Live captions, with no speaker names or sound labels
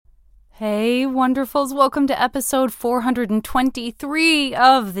Hey, wonderfuls. Welcome to episode 423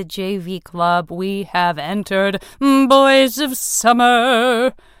 of the JV Club. We have entered Boys of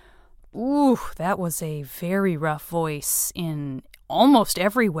Summer. Ooh, that was a very rough voice in almost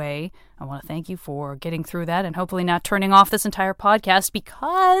every way. I want to thank you for getting through that and hopefully not turning off this entire podcast,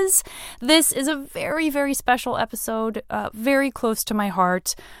 because this is a very, very special episode, very close to my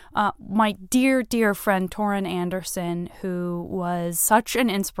heart. My dear, dear friend Torran Anderson, who was such an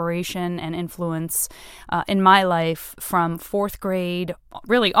inspiration and influence in my life from fourth grade,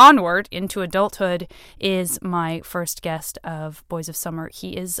 really onward into adulthood, is my first guest of Boys of Summer.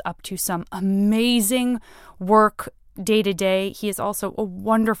 He is up to some amazing work day to day. He is also a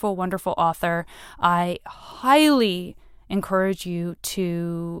wonderful, wonderful author. I highly encourage you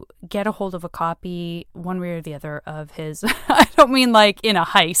to get a hold of a copy, one way or the other, of his. I don't mean like in a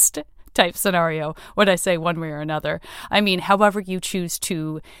heist type scenario when I say one way or another. I mean, however you choose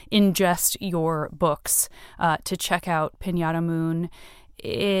to ingest your books, to check out Pinata Moon.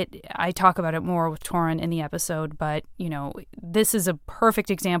 I talk about it more with Torran in the episode, but, you know, this is a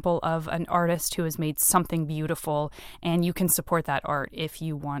perfect example of an artist who has made something beautiful, and you can support that art if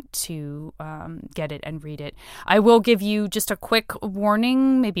you want to get it and read it. I will give you just a quick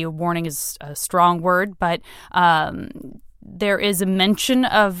warning. Maybe a warning is a strong word, but there is a mention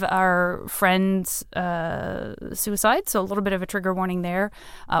of our friend's suicide, so a little bit of a trigger warning there.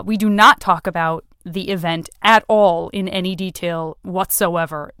 We do not talk about the event at all in any detail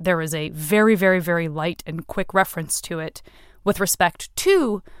whatsoever. There is a very, very, very light and quick reference to it with respect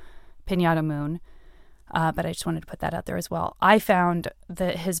to Pinata Moon, but I just wanted to put that out there as well. I found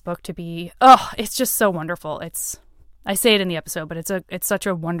his book to be, it's just so wonderful. I say it in the episode, but it's such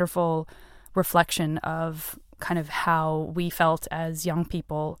a wonderful reflection of kind of how we felt as young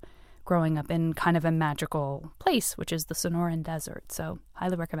people growing up in kind of a magical place, which is the Sonoran Desert. So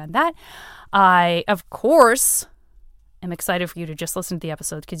highly recommend that. I, of course, am excited for you to just listen to the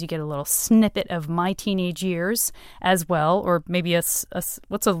episode, because you get a little snippet of my teenage years as well, or maybe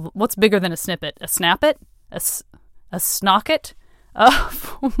what's bigger than a snippet? A snappet? A snocket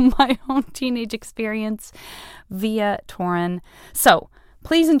of my own teenage experience via Torran. So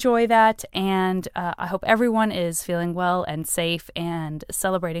please enjoy that, and I hope everyone is feeling well and safe and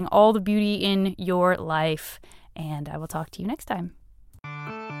celebrating all the beauty in your life, and I will talk to you next time.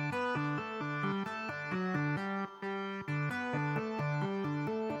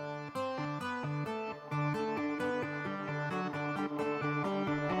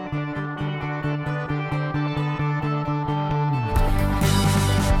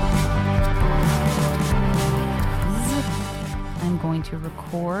 Going to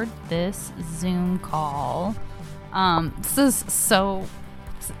record this Zoom call. This is so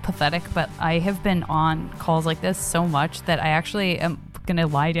pathetic, but I have been on calls like this so much that I actually am gonna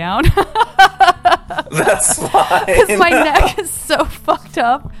lie down. That's fine. Because my neck is so fucked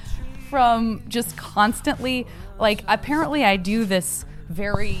up from just constantly, like, apparently I do this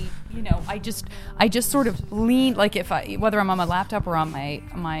very, I just sort of lean, like, whether I'm on my laptop or on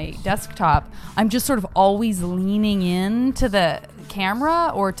my desktop, I'm just sort of always leaning in to the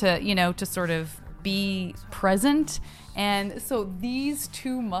camera, or to sort of be present. And so these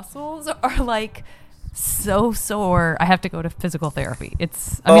two muscles are like so sore. I have to go to physical therapy.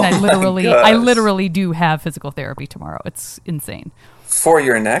 I literally do have physical therapy tomorrow. It's insane. For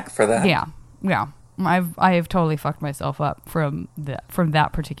your neck, for that? Yeah. I have totally fucked myself up from this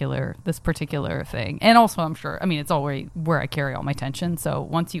particular thing. And also, I'm sure, it's already where I carry all my tension. So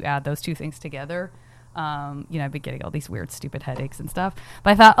once you add those two things together, I've been getting all these weird, stupid headaches and stuff.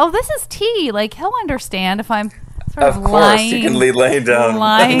 But I thought, this is T. Like, he'll understand if I'm sort of lying. You can lay down.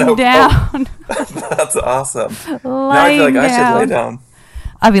 Lying down. That's awesome. Now I feel like I should lay down.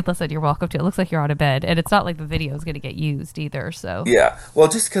 Listen, you're welcome to. It looks like you're out of bed, and it's not like the video is going to get used either. So yeah, well,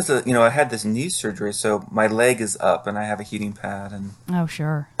 just because I had this knee surgery, so my leg is up, and I have a heating pad, and oh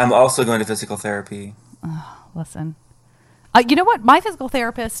sure, I'm also going to physical therapy. Listen, you know what? My physical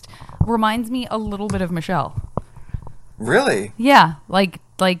therapist reminds me a little bit of Michelle. Really? Yeah, like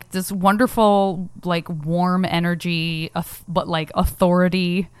this wonderful, like, warm energy, but like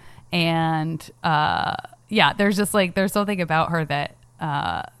authority, and there's just like there's something about her that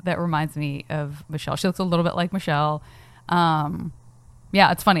reminds me of Michelle. She looks a little bit like Michelle.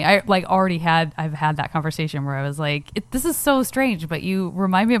 It's funny. I've had that conversation where I was like, this is so strange, but you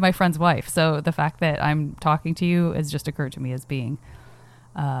remind me of my friend's wife. So the fact that I'm talking to you has just occurred to me as being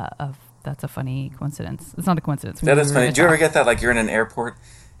that's a funny coincidence. It's not a coincidence. That is funny. Do you ever get that? Like, you're in an airport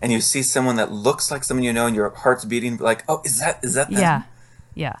and you see someone that looks like someone you know, and your heart's beating, like, oh, is that them?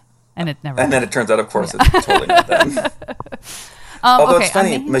 Yeah. And it never. And then it turns out, of course, it's totally not them. Although Okay, it's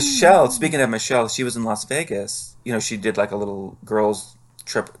funny, Michelle, speaking of Michelle, she was in Las Vegas. You know, she did like a little girls'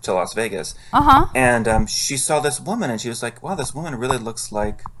 trip to Las Vegas. Uh-huh. And she saw this woman and she was like, wow, this woman really looks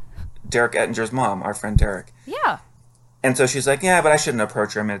like Derek Ettinger's mom, our friend Derek. Yeah. And so she's like, yeah, but I shouldn't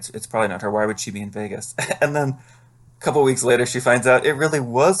approach her. I mean, it's probably not her. Why would she be in Vegas? And then a couple weeks later, she finds out it really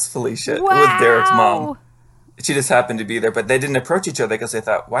was Felicia. It was Derek's mom. She just happened to be there, but they didn't approach each other because they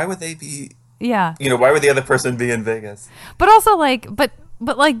thought, why would they be... Yeah. You know, why would the other person be in Vegas? But also, like, but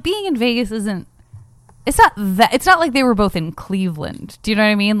like, being in Vegas isn't... It's not like they were both in Cleveland. Do you know what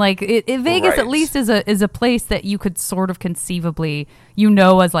I mean? Like, Vegas at least is a place that you could sort of conceivably,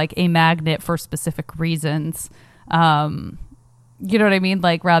 as like a magnet for specific reasons. You know what I mean?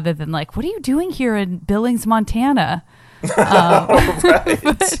 Like, rather than like, what are you doing here in Billings, Montana?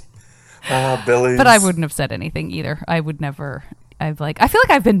 Right. Billings. But I wouldn't have said anything either. I would never. I feel like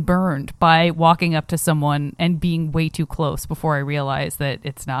I've been burned by walking up to someone and being way too close before I realize that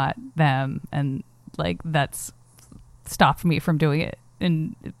it's not them, and like that's stopped me from doing it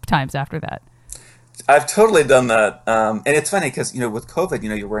in times after that. I've totally done that, and it's funny because with COVID,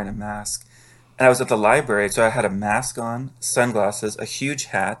 you're wearing a mask, and I was at the library, so I had a mask on, sunglasses, a huge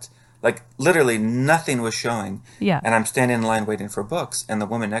hat, like literally nothing was showing. Yeah, and I'm standing in line waiting for books, and the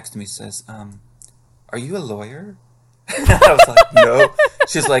woman next to me says, "Are you a lawyer?" I was like, no.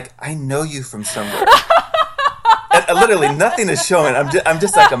 She's like, I know you from somewhere. And literally nothing is showing. I'm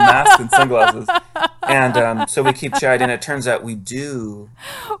just like a mask and sunglasses. And so we keep chatting. It turns out we went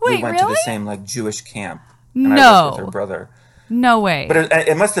really? to the same like Jewish camp. And no. I was with her brother. No way. But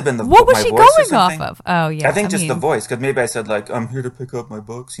it must have been what was my she voice or going something. off of? Oh yeah, I think just the voice, because maybe I said like, I'm here to pick up my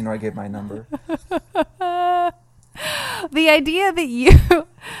books. I gave my number. The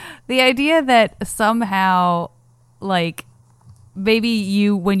idea that somehow, like, maybe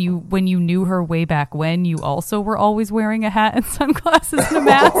you when you knew her way back when, you also were always wearing a hat and sunglasses and a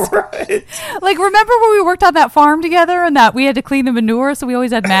mask. Right. Like, remember when we worked on that farm together and that we had to clean the manure, so we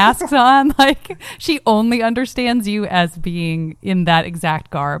always had masks on? Like, she only understands you as being in that exact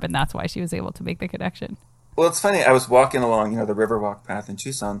garb, and that's why she was able to make the connection. Well, it's funny. I was walking along, the Riverwalk path in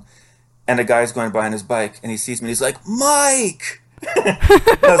Tucson, and a guy's going by on his bike, and he sees me, and he's like, Mike!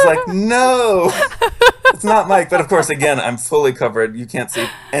 I was like, no, it's not Mike. But of course, again, I'm fully covered. You can't see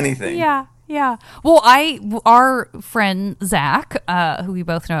anything. Yeah. Well, our friend Zach, who we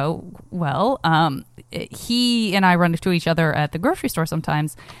both know well, he and I run into each other at the grocery store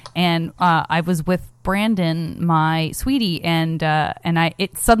sometimes, and I was with Brandon, my sweetie, and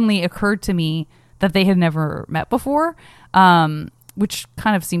it suddenly occurred to me that they had never met before, which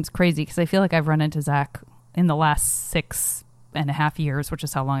kind of seems crazy because I feel like I've run into Zach in the last 6.5 years, which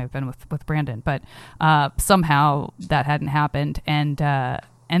is how long I've been with Brandon. But somehow that hadn't happened, and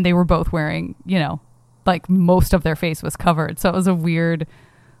they were both wearing, like most of their face was covered. So it was a weird,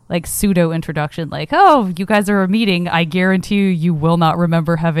 like, pseudo introduction. Like, oh, you guys are a meeting. I guarantee you will not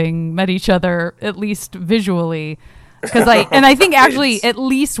remember having met each other, at least visually. Because I think actually at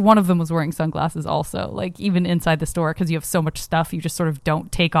least one of them was wearing sunglasses also, like even inside the store, because you have so much stuff, you just sort of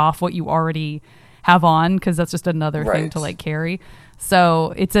don't take off what you already have on, because that's just another thing to like carry.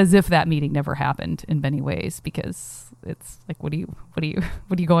 So it's as if that meeting never happened in many ways, because it's like, what are you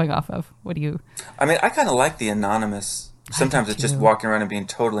going off of? I mean, I kind of like the anonymous. Sometimes it's just walking around and being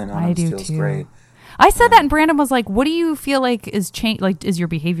totally anonymous feels great. I said that, and Brandon was like, what do you feel like is changed? Like, is your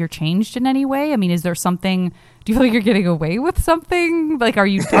behavior changed in any way? I mean, is there something, do you feel like you're getting away with something? Like, are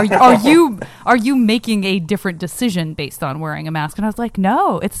you making a different decision based on wearing a mask? And I was like,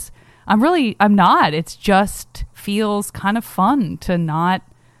 no, I'm not. It's just feels kind of fun to not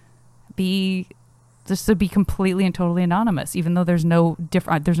be, just to be completely and totally anonymous, even though there's no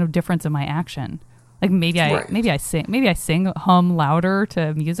difference in my action. Like maybe I sing, hum louder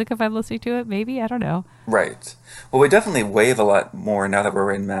to music if I'm listening to it. Maybe, I don't know. Right. Well, we definitely wave a lot more now that we're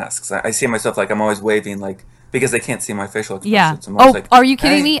wearing masks. I see myself like I'm always waving, like, because they can't see my facial expressions. Yeah. So I'm like, are you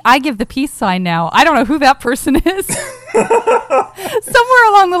kidding me? I give the peace sign now. I don't know who that person is. Somewhere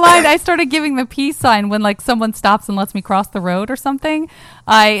along the line, I started giving the peace sign when like someone stops and lets me cross the road or something.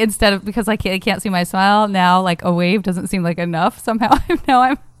 Instead of, because I can't see my smile now, like a wave doesn't seem like enough. Somehow now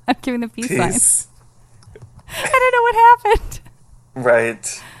I'm giving the peace sign. I don't know what happened.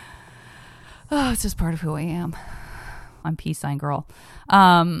 Right. Oh, it's just part of who I am. I'm peace sign girl.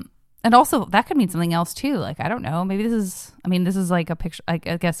 And also that could mean something else too. Like, I don't know. Maybe this is like a picture. I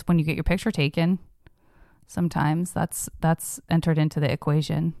guess when you get your picture taken, sometimes that's entered into the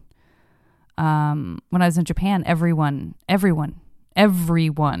equation. When I was in Japan, everyone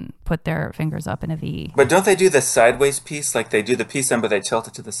put their fingers up in a V. But don't they do the sideways piece? Like they do the peace sign, but they tilt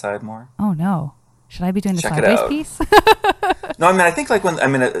it to the side more? Oh no. Should I be doing the Check it sideways out. piece? No, I mean, I think like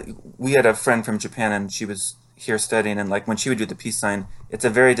we had a friend from Japan and she was here studying, and like when she would do the peace sign, it's a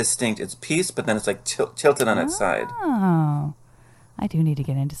very distinct, it's peace, but then it's like tilted on its side. Oh, I do need to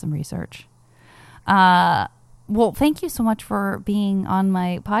get into some research. Well, thank you so much for being on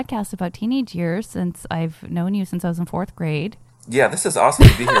my podcast about teenage years, since I've known you since I was in 4th grade. Yeah, this is awesome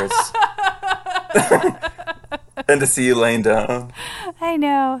to be here. And to see you laying down. I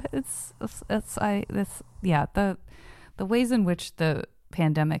know the ways in which the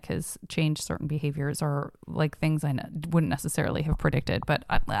pandemic has changed certain behaviors are like things I wouldn't necessarily have predicted. But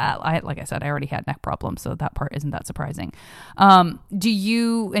I like I said, I already had neck problems, so that part isn't that surprising. And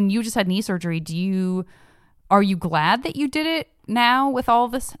you just had knee surgery. Are you glad that you did it now with all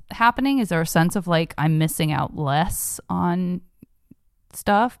this happening? Is there a sense of like I'm missing out less on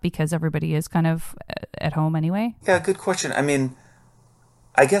stuff because everybody is kind of at home anyway? Yeah, good question. I mean,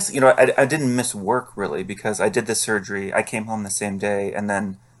 I guess, I didn't miss work really because I did the surgery. I came home the same day, and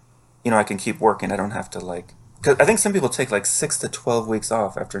then, I can keep working. I don't have to because I think some people take like 6 to 12 weeks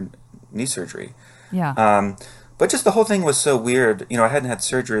off after knee surgery. Yeah. But just the whole thing was so weird. I hadn't had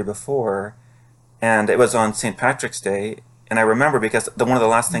surgery before, and it was on St. Patrick's Day. And I remember because one of the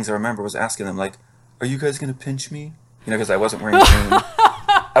last things I remember was asking them like, "Are you guys going to pinch me?" Because I wasn't wearing jeans.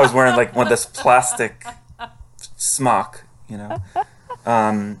 I was wearing like one of this plastic smock, and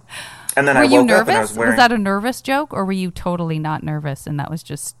then were I you woke nervous? up and I was wearing. Was that a nervous joke, or were you totally not nervous and that was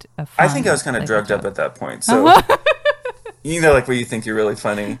just a fun? I think I was kind of drugged joke? up at that point. So, like where you think you're really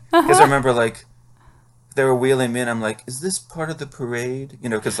funny. Because I remember like they were wheeling me, and I'm like, "Is this part of the parade?"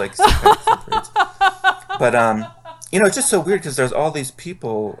 Because like parades. But it's just so weird because there's all these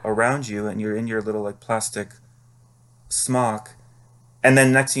people around you, and you're in your little like plastic smock. And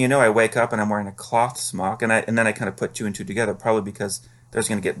then next thing you know, I wake up and I'm wearing a cloth smock, and then I kind of put 2 and 2 together, probably because there's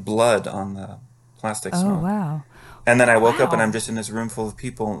going to get blood on the plastic smock. Oh, wow. And then I woke up and I'm just in this room full of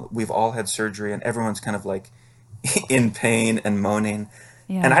people. We've all had surgery, and everyone's kind of like in pain and moaning.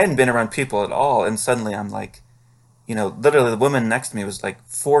 Yeah. And I hadn't been around people at all, and suddenly I'm like, literally the woman next to me was like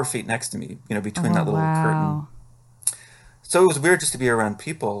 4 feet next to me, between that little curtain. So it was weird just to be around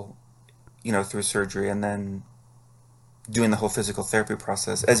people, through surgery, and then doing the whole physical therapy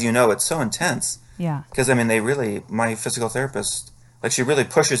process. As you know, it's so intense. Yeah. Because, my physical therapist, like, she really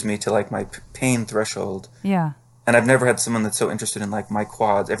pushes me to, like, my pain threshold. Yeah. And I've never had someone that's so interested in, like, my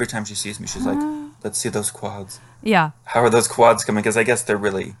quads. Every time she sees me, she's like, "Let's see those quads." Yeah. How are those quads coming? Because I guess they're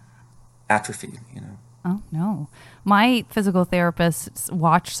really atrophied, Oh, no. My physical therapist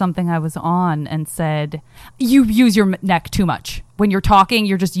watched something I was on and said, "You use your neck too much. When you're talking,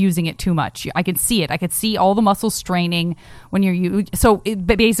 you're just using it too much. I can see it. I could see all the muscles straining when you're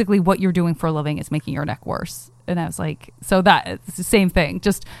basically what you're doing for a living is making your neck worse." And I was like, so it's the same thing.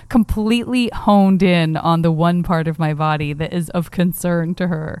 Just completely honed in on the one part of my body that is of concern to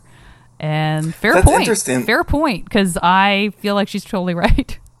her. And That's point. interesting. Fair point, because I feel like she's totally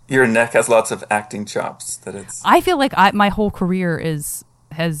right. Your neck has lots of acting chops. I feel like my whole career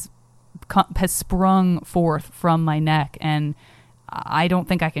has sprung forth from my neck, and I don't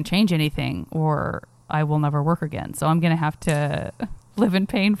think I can change anything, or I will never work again. So I'm going to have to live in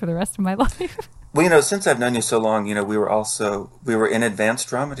pain for the rest of my life. Well, since I've known you so long, we were in advanced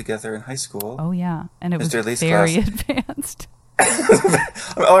drama together in high school. Oh yeah, and it was Mr. Lee's very class. Advanced.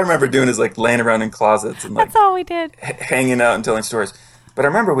 All I remember doing is like laying around in closets and like That's all we did. hanging out and telling stories. But I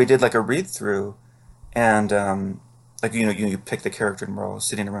remember we did like a read through, and like you pick the character and we're all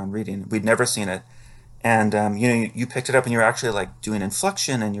sitting around reading. We'd never seen it, and you picked it up and you're actually like doing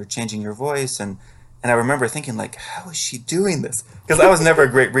inflection and you're changing your voice, and I remember thinking like, how is she doing this? Because I was never a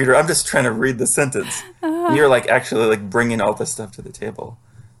great reader. I'm just trying to read the sentence. And you're like actually like bringing all this stuff to the table.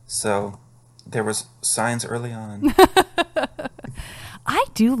 So there was signs early on. I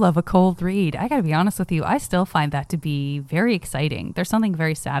do love a cold read. I got to be honest with you. I still find that to be very exciting. There's something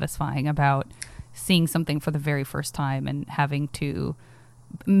very satisfying about seeing something for the very first time and having to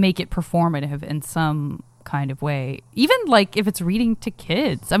make it performative in some kind of way. Even like if it's reading to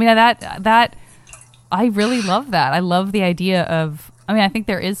kids. I mean, that I really love that. I love the idea of, I think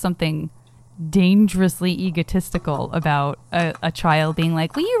there is something dangerously egotistical about a child being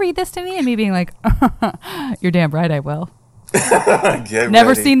like, "Will you read this to me?" And me being like, "You're damn right I will."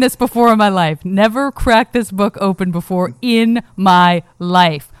 Never seen this before in my life. Never cracked this book open before in my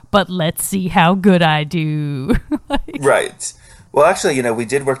life. But let's see how good I do. Right. Well, actually, we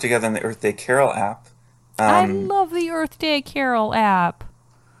did work together on the Earth Day Carol app. I love the Earth Day Carol app.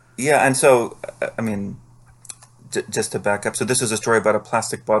 Yeah, and so, just to back up, so this is a story about a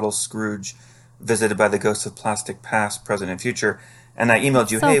plastic bottle Scrooge visited by the ghosts of plastic past, present, and future. And I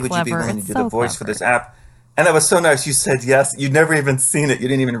emailed you, So hey, would you be clever. willing It's to do the so voice for clever. this app? And that was so nice. You said yes. You'd never even seen it. You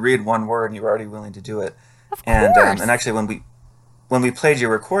didn't even read one word, and you were already willing to do it. Of And course. actually, when we played your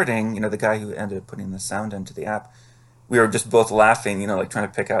recording, the guy who ended up putting the sound into the app, we were just both laughing, like trying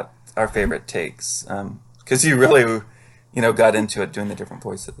to pick out our favorite takes, because you really, got into it doing the different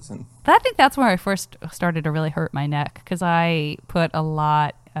voices. And I think that's where I first started to really hurt my neck, because I put a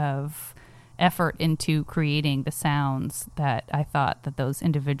lot of effort into creating the sounds that I thought that those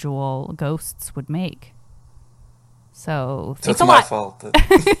individual ghosts would make. So so thanks it's a my lot. fault.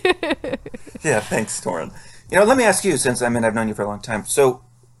 Yeah, thanks, Torran. Let me ask you, since I've known you for a long time. So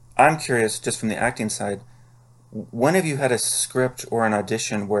I'm curious, just from the acting side, when have you had a script or an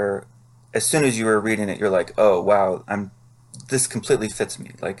audition where, as soon as you were reading it, you're like, oh wow, this completely fits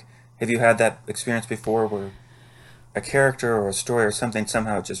me. Like, have you had that experience before, where a character or a story or something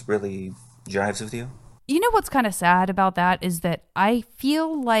somehow just really jives with you? You know what's kind of sad about that is that I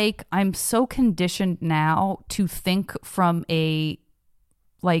feel like I'm so conditioned now to think from a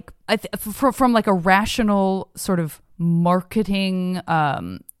from like a rational sort of marketing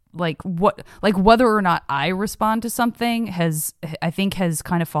like whether or not I respond to something I think has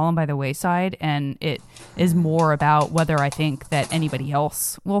kind of fallen by the wayside, and it is more about whether I think that anybody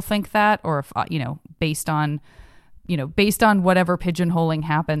else will think that, or if based on whatever pigeonholing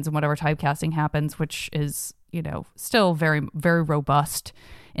happens and whatever typecasting happens, which is, still very, very robust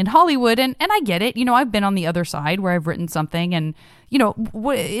in Hollywood. And I get it. I've been on the other side where I've written something, and,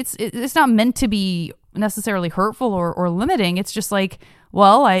 it's not meant to be necessarily hurtful or limiting. It's just like,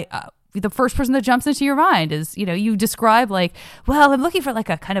 well, the first person that jumps into your mind is, you describe like, well, I'm looking for like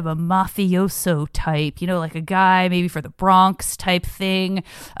a kind of a mafioso type, like a guy maybe for the Bronx type thing,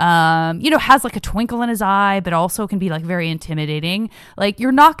 has like a twinkle in his eye, but also can be like very intimidating. Like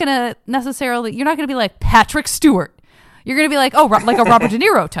you're not going to be like Patrick Stewart. You're going to be like, oh, like a Robert De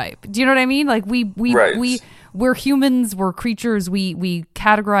Niro type. Do you know what I mean? Like Right. we're humans, we're creatures, we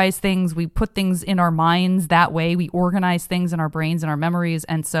categorize things, we put things in our minds that way, we organize things in our brains and our memories,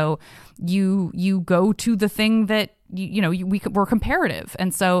 and so you go to the thing that we're comparative,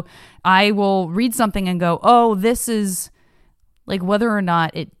 and so I will read something and go, oh, this is like whether or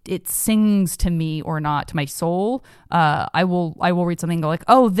not it sings to me or not, to my soul. I will read something and go like,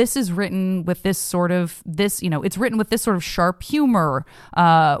 oh, this is written with this sort of it's written with this sort of sharp humor,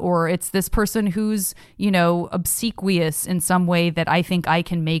 or it's this person who's obsequious in some way that I think I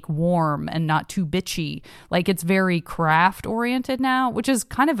can make warm and not too bitchy. Like it's very craft oriented now, which is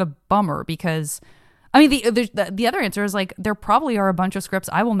kind of a bummer, because I mean, the other answer is like there probably are a bunch of scripts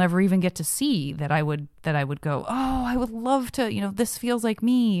I will never even get to see that I would go, oh, I would love to, this feels like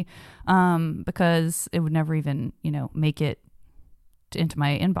me, because it would never even make it into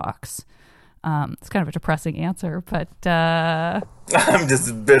my inbox. It's kind of a depressing answer, but I'm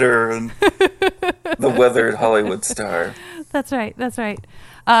just bitter and the weathered Hollywood star. That's right. That's right.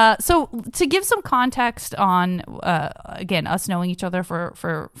 So to give some context on, again, us knowing each other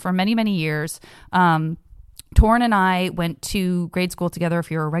for many, many years, Torran and I went to grade school together.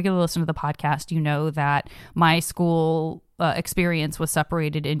 If you're a regular listener to the podcast, you know that my school experience was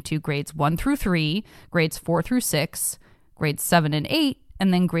separated into grades 1 through 3, grades 4 through 6, grades 7 and 8,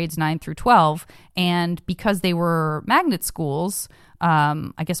 and then grades 9 through 12. And because they were magnet schools,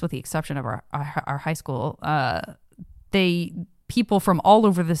 I guess with the exception of our high school, people from all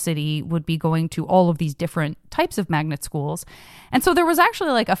over the city would be going to all of these different types of magnet schools. And so there was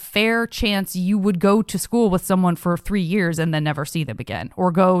actually like a fair chance you would go to school with someone for 3 years and then never see them again,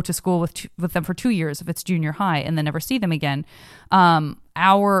 or go to school with them for 2 years if it's junior high and then never see them again. Torran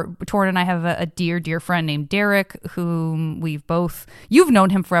and I have a dear friend named Derek, whom you've known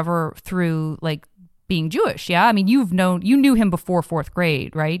him forever through like being Jewish. Yeah. I mean, you knew him before 4th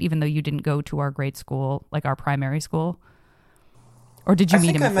grade, right? Even though you didn't go to our grade school, like our primary school. Or did you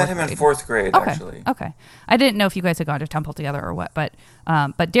meet him in 4th grade? I think I met him in 4th grade, okay. actually. Okay. I didn't know if you guys had gone to Temple together or what,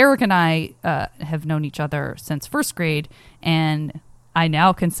 but Derek and I have known each other since 1st grade, and I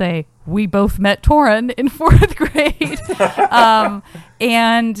now can say we both met Torran in 4th grade.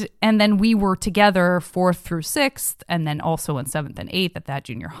 And then we were together 4th through 6th, and then also in 7th and 8th at that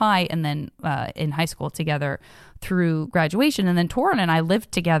junior high, and then in high school together through graduation. And then Torran and I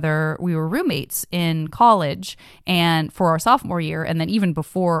lived together. We were roommates in college and for our sophomore year. And then even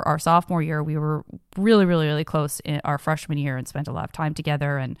before our sophomore year, we were really, really, really close in our freshman year and spent a lot of time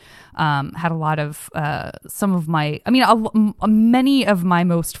together, and had a lot of many of my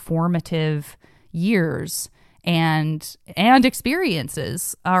most formative years and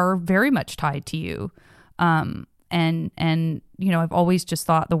experiences are very much tied to you. And I've always just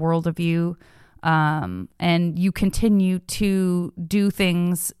thought the world of you. and you continue to do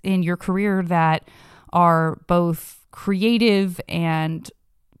things in your career that are both creative and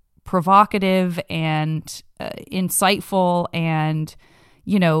provocative and insightful. And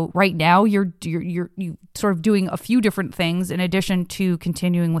right now you're sort of doing a few different things in addition to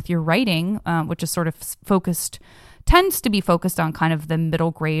continuing with your writing, which is sort of tends to be focused on kind of the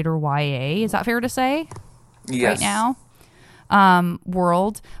middle grade or YA. Is that fair to say? Yes. Right now,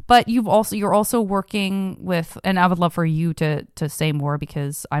 world. But you're also working with, and I would love for you to say more,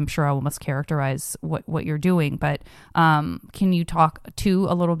 because I'm sure I will mischaracterize what you're doing. But can you talk to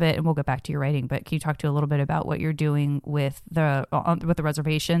a little bit, and we'll get back to your writing, but can you talk to a little bit about what you're doing with the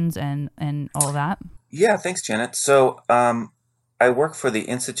reservations and all of that? Yeah, thanks, Janet. So I work for the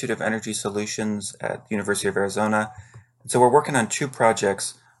Institute of Energy Solutions at the University of Arizona. So we're working on two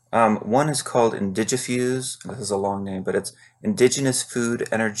projects. One is called Indigifuse. This is a long name, but it's Indigenous Food,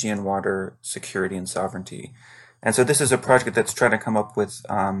 Energy, and Water Security and Sovereignty. And so this is a project that's trying to come up with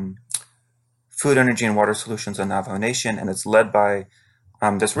food, energy, and water solutions on Navajo Nation, and it's led by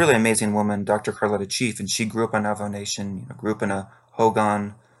this really amazing woman, Dr. Carlotta Chief, and she grew up on Navajo Nation, grew up in a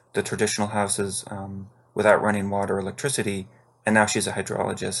hogan, the traditional houses, without running water or electricity, and now she's a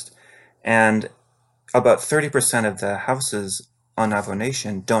hydrologist. And about 30% of the houses on Navajo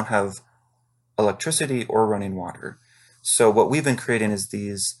Nation don't have electricity or running water. So what we've been creating is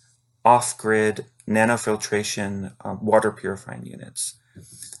these off-grid nanofiltration water purifying units.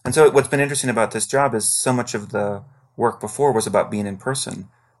 And so what's been interesting about this job is so much of the work before was about being in person.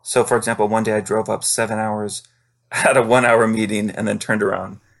 So for example, one day I drove up 7 hours, had a 1 hour meeting, and then turned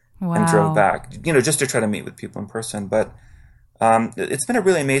around and drove back, just to try to meet with people in person. But it's been a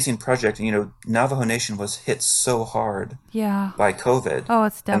really amazing project. Navajo Nation was hit so hard by COVID. Oh,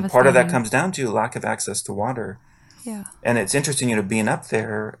 it's devastating. And part of that comes down to lack of access to water. Yeah. And it's interesting, being up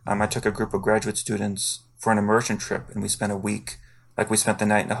there, I took a group of graduate students for an immersion trip, and we spent a week, we spent the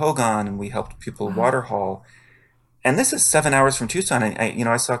night in a hogan, and we helped people water haul. And this is 7 hours from Tucson, and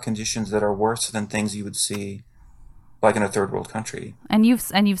I saw conditions that are worse than things you would see like in a third world country. And you've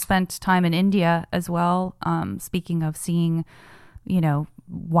spent time in India as well. Speaking of seeing,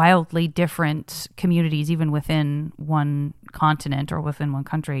 wildly different communities, even within one continent or within one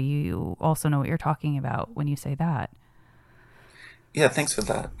country, you also know what you're talking about when you say that. Yeah, thanks for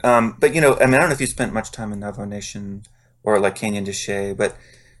that. But I don't know if you spent much time in Navajo Nation or like Canyon de Chelly, but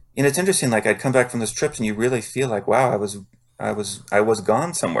it's interesting. Like I'd come back from those trips, and you really feel like, wow, I was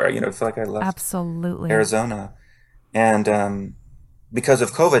gone somewhere. I feel like I left absolutely Arizona. And because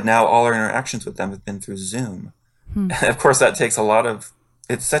of COVID, now all our interactions with them have been through Zoom. And of course, that takes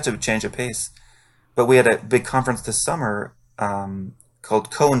it's such a change of pace. But we had a big conference this summer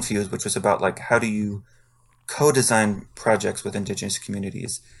called Co-Infuse, which was about how do you co-design projects with indigenous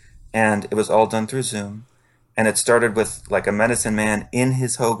communities. And it was all done through Zoom. And it started with a medicine man in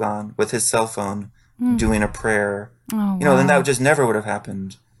his hogan with his cell phone doing a prayer. Oh, wow. And that just never would have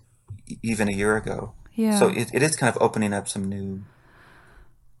happened even a year ago. Yeah. So it is kind of opening up some new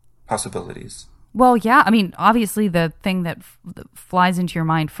possibilities. Well, yeah. I mean, obviously the thing that flies into your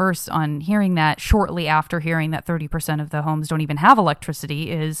mind first on hearing that, shortly after hearing that 30% of the homes don't even have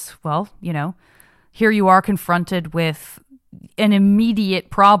electricity, is, well, here you are confronted with an immediate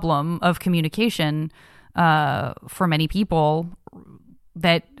problem of communication for many people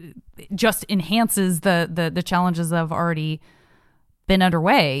that just enhances the challenges that have already been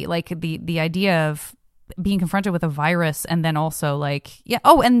underway. Like the idea of being confronted with a virus, and then also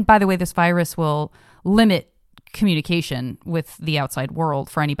and by the way, this virus will limit communication with the outside world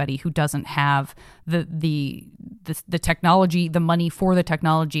for anybody who doesn't have the technology, the money for the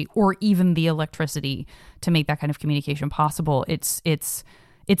technology, or even the electricity to make that kind of communication possible. It's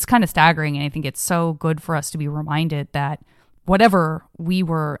kind of staggering, and I think it's so good for us to be reminded that whatever we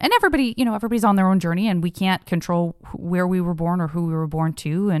were, and everybody, everybody's on their own journey, and we can't control where we were born or who we were born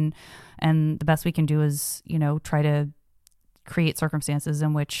to, and the best we can do is, try to create circumstances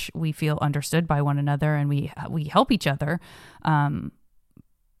in which we feel understood by one another, and we help each other.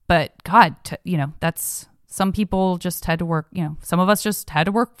 But God, that's, some people just had to work, some of us just had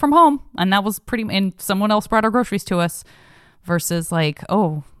to work from home, and that was and someone else brought our groceries to us, versus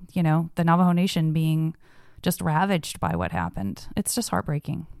the Navajo Nation being just ravaged by what happened. It's just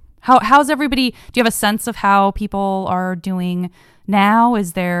heartbreaking. How's everybody? Do you have a sense of how people are doing now?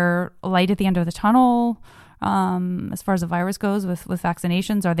 Is there a light at the end of the tunnel as far as the virus goes with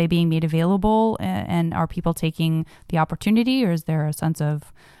vaccinations? Are they being made available, and are people taking the opportunity, or is there a sense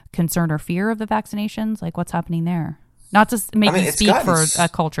of concern or fear of the vaccinations? What's happening there? Not to maybe speak for a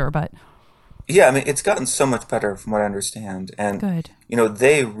culture, but... Yeah, I mean, it's gotten so much better from what I understand. And, Good.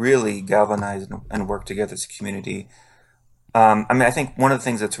 they really galvanize and work together as a community. I mean, I think one of the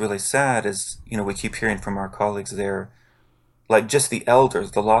things that's really sad is, we keep hearing from our colleagues there, like just the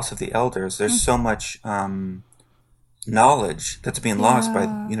elders, the loss of the elders. There's so much knowledge that's being lost by,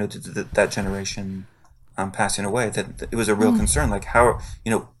 Yeah. that generation passing away. That it was a real concern. Like how,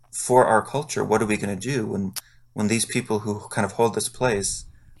 for our culture, what are we going to do when these people who kind of hold this place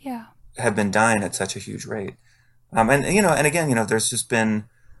Yeah. have been dying at such a huge rate? And again, there's just been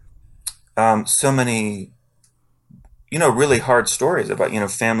so many, really hard stories about,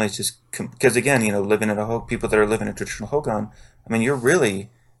 families just, because again, living in people that are living in a traditional hogan, I mean,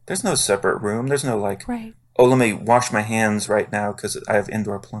 there's no separate room. There's no like, Right. oh, let me wash my hands right now because I have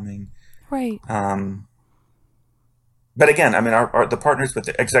indoor plumbing. Right. But again, I mean, the partners with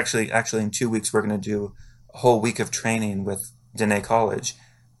actually in 2 weeks, we're going to do a whole week of training with Dene College,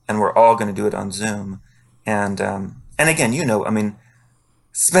 and we're all going to do it on Zoom. And again, I mean,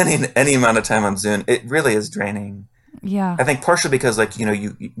 spending any amount of time on Zoom, it really is draining. Yeah. I think partially because, like,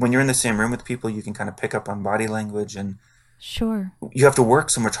 you when you're in the same room with people, you can kind of pick up on body language, and Sure. you have to work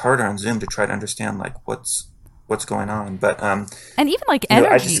so much harder on Zoom to try to understand like what's going on. But And even like energy.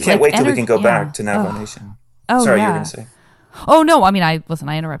 I just can't wait till we can go back to Navajo Nation. Oh, Sorry, yeah. you were going to say. Oh no, I mean, I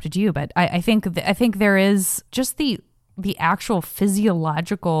interrupted you, but I think there is just the actual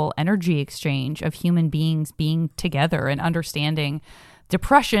physiological energy exchange of human beings being together and understanding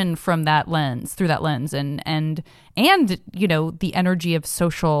depression through that lens, and the energy of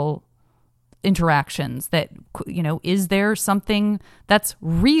social interactions that, is there something that's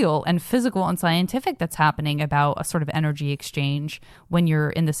real and physical and scientific that's happening about a sort of energy exchange when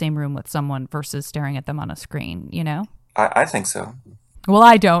you're in the same room with someone versus staring at them on a screen, I think so. Well,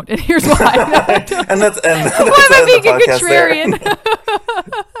 I don't, and here's why. and that's Why am I being a contrarian?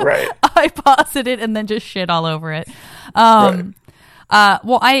 Right. I paused it and then just shit all over it. Right.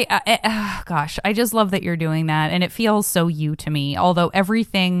 Well, gosh, I just love that you're doing that, and it feels so you to me. Although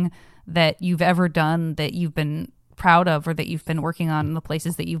everything that you've ever done that you've been proud of, or that you've been working on in the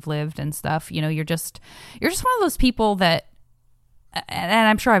places that you've lived and stuff, you're just one of those people that. And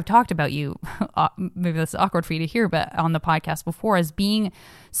I'm sure I've talked about you, maybe that's awkward for you to hear, but on the podcast before, as being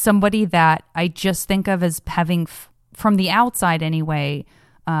somebody that I just think of as having, from the outside anyway,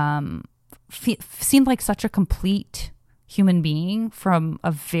 seemed like such a complete human being from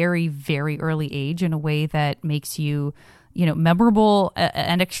a very, very early age in a way that makes you, memorable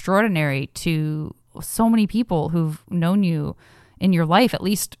and extraordinary to so many people who've known you in your life, at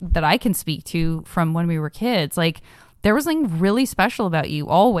least that I can speak to from when we were kids. Like, there was something really special about you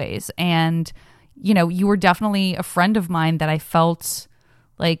always. And, you were definitely a friend of mine that I felt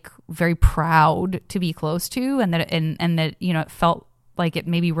like very proud to be close to, and that, it felt like it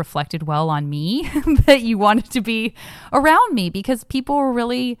maybe reflected well on me that you wanted to be around me, because people were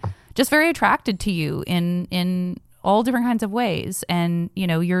really just very attracted to you in all different kinds of ways. And,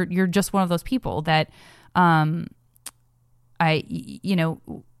 you're just one of those people that,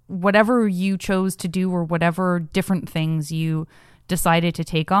 whatever you chose to do, or whatever different things you decided to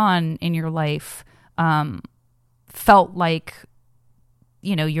take on in your life, felt like,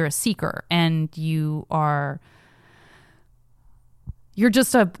 you're a seeker, and you're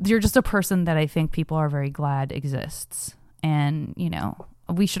just a person that I think people are very glad exists. And,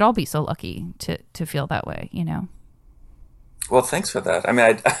 we should all be so lucky to feel that way, Well, thanks for that. I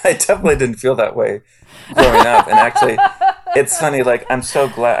mean, I definitely didn't feel that way growing up. And actually, it's funny, like, I'm so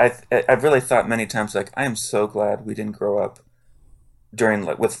glad. I've really thought many times, like, I am so glad we didn't grow up during,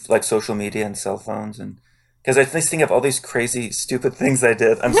 like, with, like, social media and cell phones. And because I just think of all these crazy, stupid things I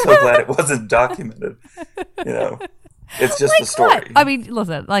did. I'm so glad it wasn't documented. It's just like a story. What? I mean,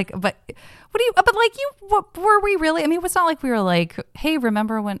 listen, like, but what do you, but like what were we really? I mean, it's not like we were like, hey,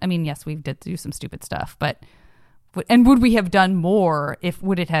 remember when, I mean, yes, we did do some stupid stuff, but, and would we have done more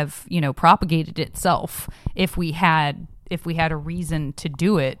would it have, propagated itself if we had a reason to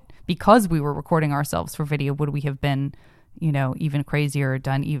do it because we were recording ourselves for video? Would we have been, even crazier,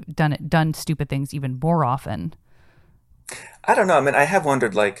 done stupid things even more often? I don't know. I mean, I have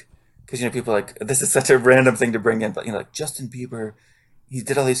wondered, like, because, people are like, this is such a random thing to bring in, but, like, Justin Bieber, he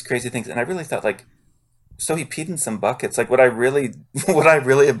did all these crazy things. And I really thought, like, so he peed in some buckets. Like, would I really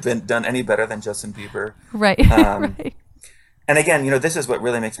have done any better than Justin Bieber? Right. Right. And again, this is what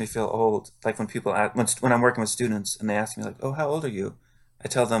really makes me feel old. Like, when people when I'm working with students and they ask me, like, oh, how old are you? I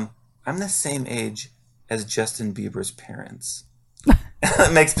tell them, I'm the same age as Justin Bieber's parents.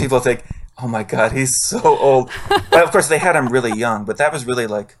 It makes people think, oh my God, he's so old. But of course, they had him really young. But that was really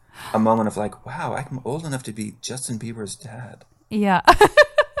like a moment of like, wow, I'm old enough to be Justin Bieber's dad. Yeah.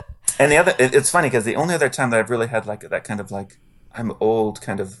 And it's funny because the only other time that I've really had like that kind of like I'm old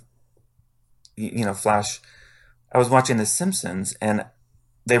kind of flash, I was watching The Simpsons and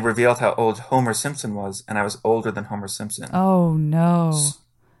they revealed how old Homer Simpson was, and I was older than Homer Simpson. Oh no!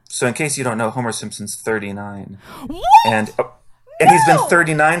 So in case you don't know, Homer Simpson's 39. What? And he's been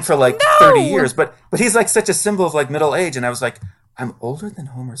 39 for like 30 years, but he's like such a symbol of like middle age, and I was like, I'm older than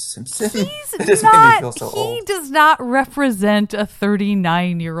Homer Simpson. It just made me feel so old. He does not represent a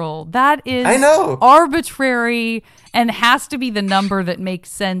 39-year-old. That is I know. Arbitrary and has to be the number that makes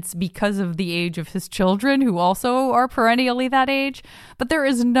sense because of the age of his children, who also are perennially that age. But there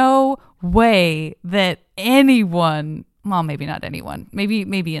is no way that anyone, well, maybe not anyone,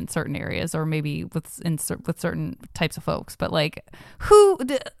 maybe in certain areas, or maybe with certain types of folks, but like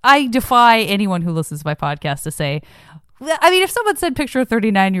I defy anyone who listens to my podcast to say, I mean, if someone said picture a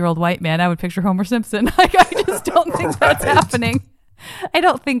 39-year-old white man, I would picture Homer Simpson. Like, I just don't think that's happening. I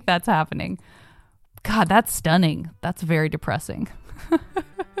don't think that's happening. God, that's stunning. That's very depressing.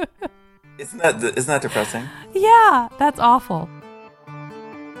 Isn't that depressing? Yeah, that's awful.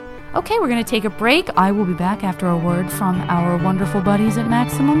 Okay, we're going to take a break. I will be back after a word from our wonderful buddies at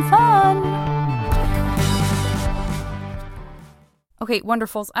Maximum Fun. Okay,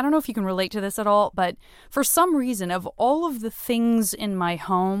 wonderfuls, I don't know if you can relate to this at all, but for some reason, of all of the things in my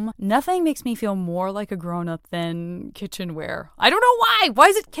home, nothing makes me feel more like a grown-up than kitchenware. I don't know why. Why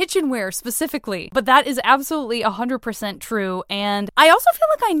is it kitchenware specifically? But that is absolutely 100% true, and I also feel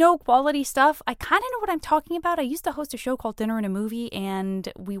like I know quality stuff. I kind of know what I'm talking about. I used to host a show called Dinner and a Movie,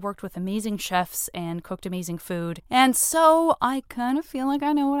 and we worked with amazing chefs and cooked amazing food, and so I kind of feel like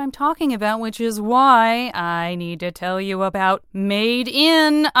I know what I'm talking about, which is why I need to tell you about made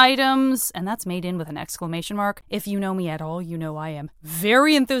in items, and that's made in with an exclamation mark. If you know me at all, you know I am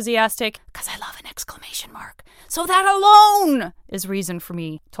very enthusiastic because I love an exclamation mark. So that alone is reason for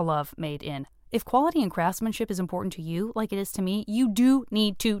me to love made in. If quality and craftsmanship is important to you, like it is to me, you do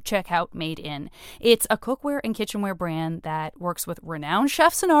need to check out Made In. It's a cookware and kitchenware brand that works with renowned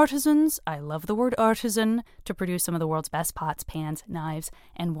chefs and artisans, I love the word artisan, to produce some of the world's best pots, pans, knives,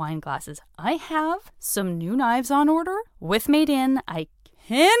 and wine glasses. I have some new knives on order with Made In. I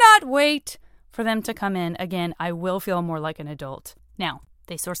cannot wait for them to come in. Again, I will feel more like an adult. Now,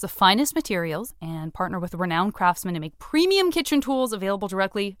 they source the finest materials and partner with renowned craftsmen to make premium kitchen tools available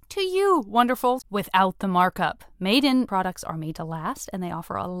directly to you, wonderfuls, without the markup. Made In products are made to last, and they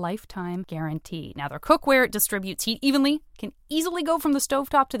offer a lifetime guarantee. Now, their cookware distributes heat evenly, can easily go from the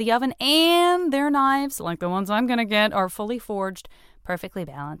stovetop to the oven, and their knives, like the ones I'm going to get, are fully forged, perfectly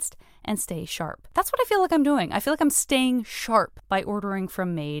balanced, and stay sharp. That's what I feel like I'm doing. I feel like I'm staying sharp by ordering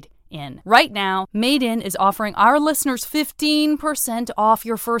from Made In. Right now, Made In is offering our listeners 15% off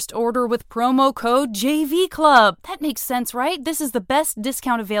your first order with promo code JVClub. That makes sense, right? This is the best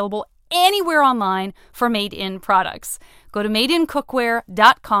discount available anywhere online for Made In products. Go to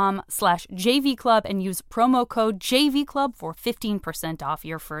madeincookware.com/JVClub and use promo code JVClub for 15% off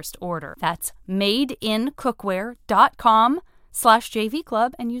your first order. That's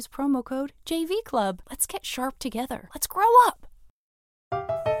madeincookware.com/JVClub and use promo code JVClub. Let's get sharp together. Let's grow up.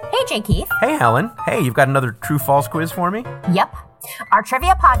 Hey, J. Keith. Hey, Helen. Hey, you've got another true-false quiz for me? Yep. Our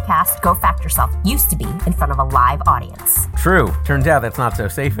trivia podcast, Go Fact Yourself, used to be in front of a live audience. True. Turns out that's not so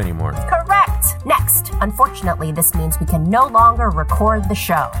safe anymore. Correct. Next. Unfortunately, this means we can no longer record the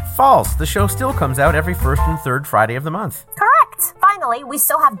show. False. The show still comes out every first and third Friday of the month. Correct. Finally, we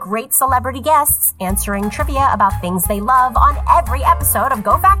still have great celebrity guests answering trivia about things they love on every episode of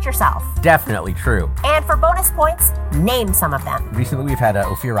Go Fact Yourself. Definitely true. And for bonus points, name some of them. Recently, we've had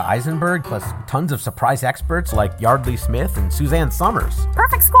Ophira Eisenberg, plus tons of surprise experts like Yardley Smith and Suzanne Summers.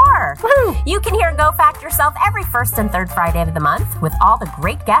 Perfect score. Woo! You can hear Go Fact Yourself every first and third Friday of the month with all the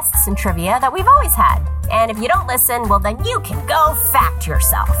great guests and trivia that we've always had. And if you don't listen, well, then you can go fact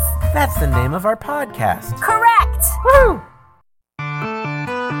yourself. That's the name of our podcast. Correct. Woo!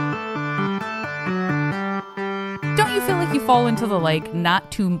 Don't you feel like you fall into the like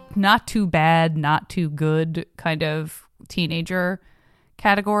not too bad, not too good kind of teenager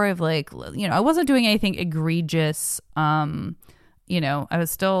category of like, you know, I wasn't doing anything egregious. You know, I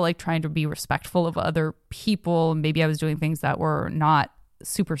was still like trying to be respectful of other people. Maybe I was doing things that were not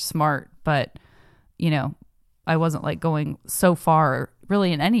super smart, but you know, I wasn't like going so far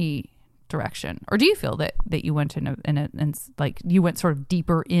really in any direction. Or do you feel that you went in like you went sort of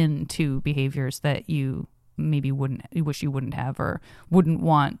deeper into behaviors that you maybe you wish you wouldn't have or wouldn't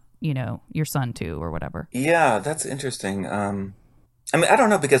want, you know, your son to or whatever? Yeah, that's interesting. I mean, I don't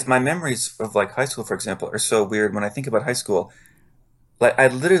know, because my memories of like high school, for example, are so weird. When I think about high school, like I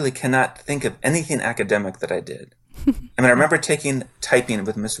literally cannot think of anything academic that I did. I remember taking typing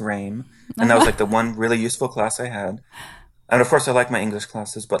with Miss Rame, and that was like the one really useful class I had. And of course, I like my English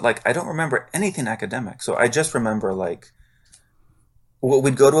classes, but like I don't remember anything academic. So I just remember like, well,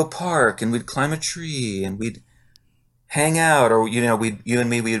 we'd go to a park and we'd climb a tree and we'd hang out, or you and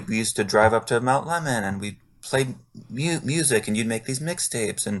me, we used to drive up to Mount Lemon and we'd play music, and you'd make these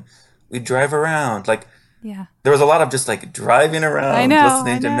mixtapes, and we'd drive around. Like, Yeah. there was a lot of just like driving around,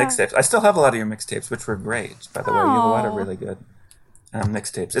 listening to I know. mixtapes. I still have a lot of your mixtapes, which were great, by the way. You have a lot of really good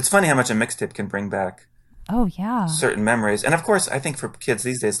mixtapes. It's funny how much a mixtape can bring back Oh, yeah. certain memories. And of course, I think for kids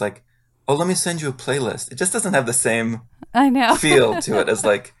these days, like, oh, let me send you a playlist. It just doesn't have the same I know. feel to it as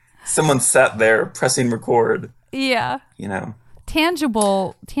like someone sat there pressing record, Yeah. you know?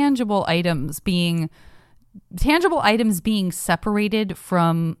 Tangible items being separated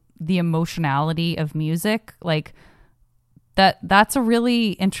from the emotionality of music, like that's a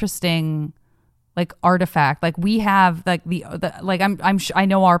really interesting like artifact. Like we have like the like I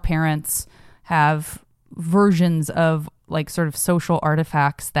know our parents have versions of like sort of social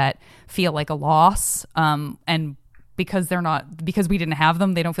artifacts that feel like a loss, and because we didn't have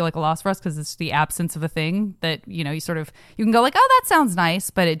them, they don't feel like a loss for us, because it's the absence of a thing that, you can go like, oh, that sounds nice,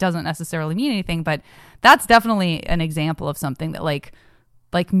 but it doesn't necessarily mean anything. But that's definitely an example of something that like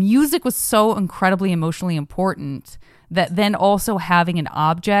music was so incredibly emotionally important that then also having an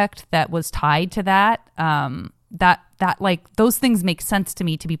object that was tied to that, that like those things make sense to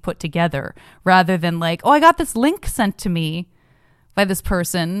me to be put together, rather than like, oh, I got this link sent to me by this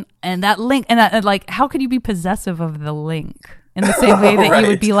person, and that link, and like, how could you be possessive of the link in the same way that Right. you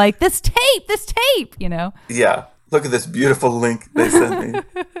would be like, this tape, Yeah. Look at this beautiful link they sent me.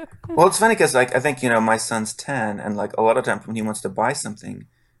 Well, it's funny because like I think, my son's 10, and like a lot of times when he wants to buy something,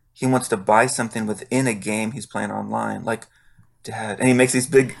 he wants to buy something within a game he's playing online. Like, Dad, and he makes these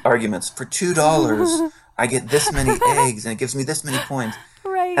big arguments. For $2, I get this many eggs, and it gives me this many points.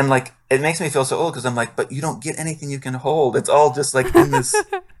 Right. And like, it makes me feel so old because I'm like, but you don't get anything you can hold. It's all just like in this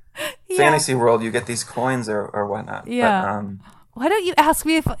fantasy world. You get these coins or whatnot. Yeah. But, Why don't you ask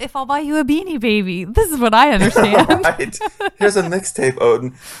me if I'll buy you a Beanie Baby? This is what I understand. right. Here's a mixtape,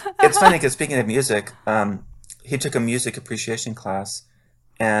 Odin. It's funny because speaking of music, he took a music appreciation class,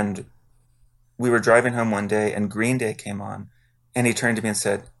 and we were driving home one day, and Green Day came on, and he turned to me and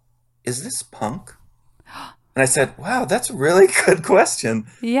said, "Is this punk?" And I said, "Wow, that's a really good question."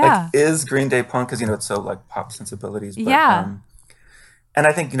 Yeah. Like, is Green Day punk? Because it's so like pop sensibilities. But, Yeah. and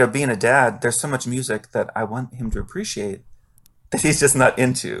I think being a dad, there's so much music that I want him to appreciate that he's just not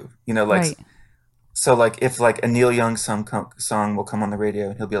into. Like, Right. so like if like a Neil Young song will come on the radio,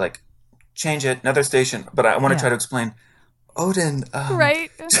 and he'll be like, "Change it, another station." But I want to try to explain, Odin,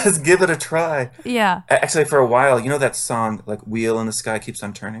 Right. just give it a try. Yeah. Actually, for a while, that song like "Wheel in the Sky Keeps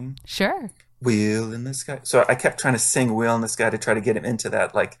on Turning." Sure. Wheel in the Sky. So I kept trying to sing "Wheel in the Sky" to try to get him into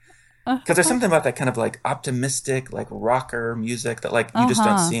that, like, because there's something about that kind of like optimistic, like rocker music that like you just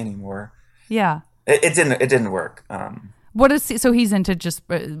don't see anymore. Yeah. It didn't work. So he's into just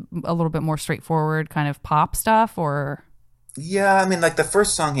a little bit more straightforward kind of pop stuff, or? Yeah, I mean, like the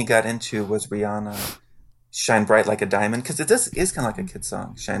first song he got into was Rihanna, "Shine Bright Like a Diamond," because it is kind of like a kid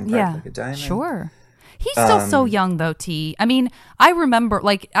song, "Shine Bright Like a Diamond." Sure. He's still so young, though, T. I mean, I remember,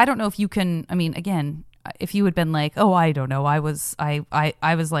 like, I don't know if you can, I mean, again, if you had been like, oh, I don't know, I was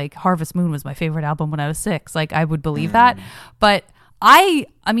like, Harvest Moon was my favorite album when I was 6, like, I would believe that. But I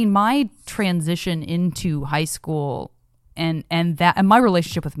mean, my transition into high school and my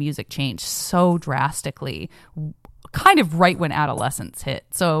relationship with music changed so drastically, kind of right when adolescence hit.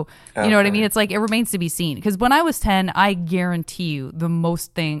 So, you know what I mean? It's like, it remains to be seen. Because when I was 10, I guarantee you most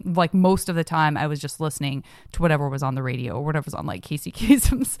of the time I was just listening to whatever was on the radio or whatever was on like Casey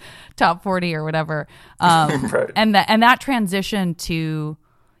Kasem's Top 40 or whatever. Right. And that transition to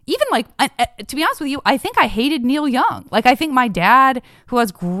even like, to be honest with you, I think I hated Neil Young. Like, I think my dad, who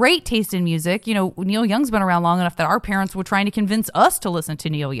has great taste in music, Neil Young's been around long enough that our parents were trying to convince us to listen to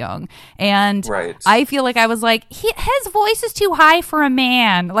Neil Young. And right. I feel like I was like, his voice is too high for a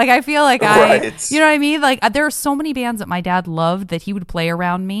man. Like, I feel like right. you know what I mean? Like, there are so many bands that my dad loved that he would play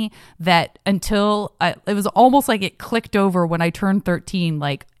around me that until it was almost like it clicked over when I turned 13,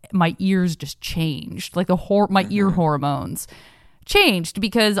 like my ears just changed. Like my ear hormones changed,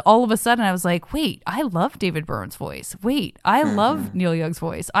 because all of a sudden I was like, wait, I love David Byrne's voice. Wait, I love Neil Young's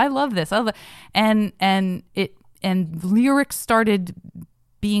voice. I love this. And lyrics started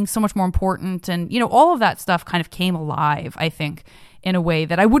being so much more important, and all of that stuff kind of came alive, I think, in a way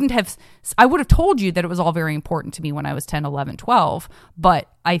that I would have told you that it was all very important to me when I was 10, 11, 12, but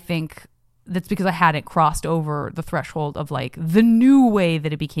I think that's because I hadn't crossed over the threshold of like the new way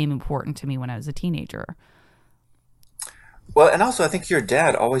that it became important to me when I was a teenager. Well, and also I think your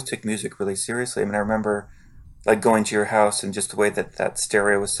dad always took music really seriously. I mean, I remember like going to your house and just the way that that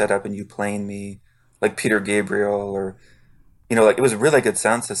stereo was set up and you playing me like Peter Gabriel or like it was a really good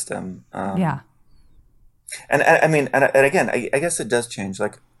sound system. Yeah. And I mean, and again, I guess it does change.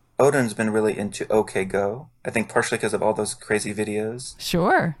 Like Odin's been really into OK Go. I think partially because of all those crazy videos.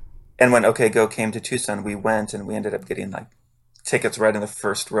 Sure. And when OK Go came to Tucson, we went and we ended up getting like tickets right in the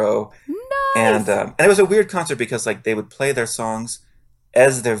first row. Nice. And it was a weird concert because like they would play their songs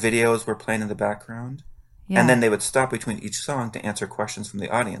as their videos were playing in the background. Yeah. And then they would stop between each song to answer questions from the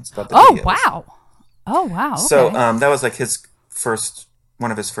audience about the Oh, videos. wow. Oh, wow. Okay. So that was like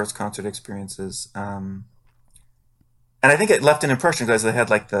one of his first concert experiences. And I think it left an impression because they had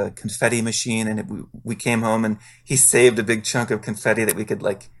like the confetti machine, and we came home and he saved a big chunk of confetti that we could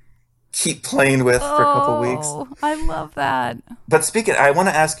like keep playing with for a couple weeks. Oh, I love that. But speaking, I want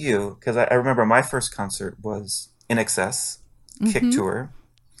to ask you because I remember my first concert was In Excess Kick Tour,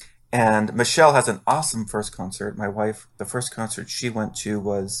 and Michelle has an awesome first concert. My wife, the first concert she went to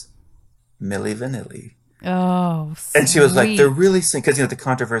was Milli Vanilli. Oh, and she was like, sweet. they're really singing, because the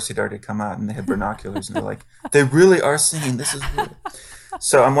controversy had already come out, and they had binoculars, and they're like, they really are singing. This is real.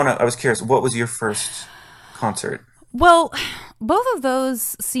 So I was curious, what was your first concert? Well, both of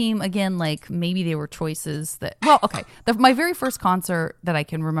those seem, again, like maybe they were choices that... Well, okay. My very first concert that I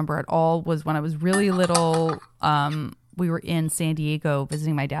can remember at all was when I was really little. We were in San Diego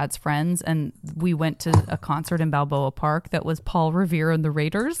visiting my dad's friends, and we went to a concert in Balboa Park that was Paul Revere and the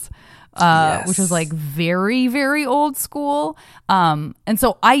Raiders, Yes. which was like very, very old school. And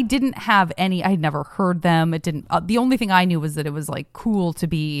so I didn't have any, I had never heard them. It didn't, the only thing I knew was that it was like cool to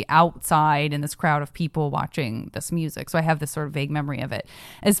be outside in this crowd of people watching this music. So I have this sort of vague memory of it.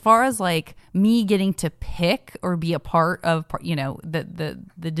 As far as like me getting to pick or be a part of,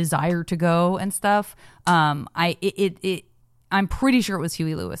 the desire to go and stuff, I'm pretty sure it was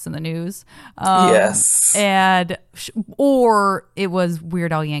Huey Lewis in the News. Yes. Or it was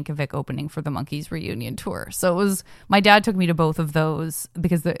Weird Al Yankovic opening for the Monkees reunion tour. So it was, my dad took me to both of those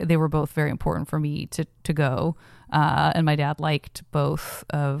because they were both very important for me to go. And my dad liked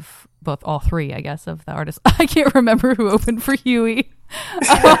all three, I guess, of the artists. I can't remember who opened for Huey.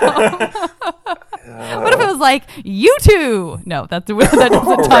 What if it was like U2? No, that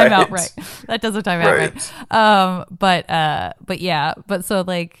doesn't time out right. That doesn't time out right. But so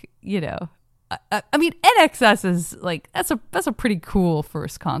like, I mean, NXS is like, that's a pretty cool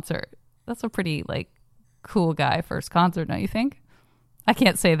first concert. That's a pretty like cool guy first concert, don't you think? I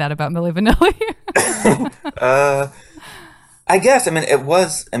can't say that about Milli Vanilli. I guess. I mean,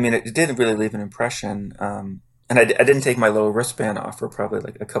 it didn't really leave an impression. And I didn't take my little wristband off for probably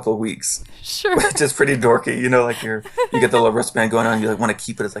like a couple of weeks. Sure. Which is pretty dorky. Like you get the little wristband going on and you like want to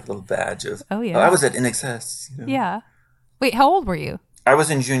keep it as like a little badge of, oh yeah, I was at In Excess. Yeah. Wait, how old were you? I was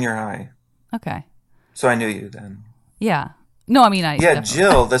in junior high. Okay. So I knew you then. Yeah. No, I mean, Yeah,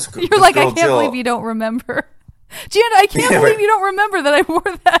 Jill, You're like, I can't believe you don't remember. Jen, I can't believe you don't remember that I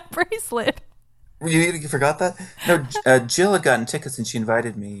wore that bracelet. You forgot that? No, Jill had gotten tickets and she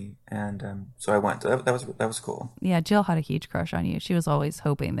invited me, and so I went. That was cool. Yeah, Jill had a huge crush on you. She was always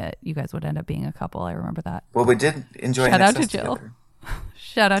hoping that you guys would end up being a couple. I remember that. Well, we did enjoy. Shout out to Jill.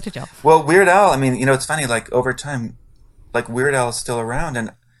 Shout out to Jill. Well, Weird Al. I mean, it's funny. Like over time, like Weird Al is still around,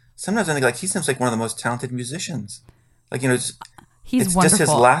 and sometimes I think like he seems like one of the most talented musicians. Like it's wonderful. just his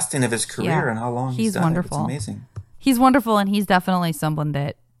lasting of his career and how long he's done wonderful. It. It's amazing. He's wonderful, and he's definitely someone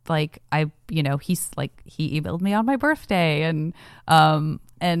that like he's like he emailed me on my birthday, and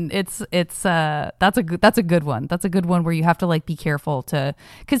it's that's a good one. That's a good one where you have to like be careful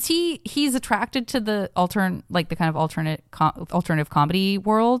because he's attracted to the kind of alternative comedy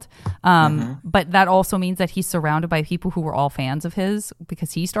world, but that also means that he's surrounded by people who were all fans of his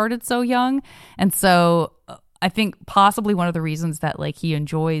because he started so young, and so I think possibly one of the reasons that like he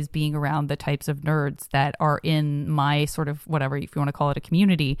enjoys being around the types of nerds that are in my sort of whatever, if you want to call it a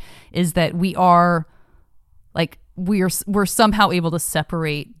community, is that we are like we're somehow able to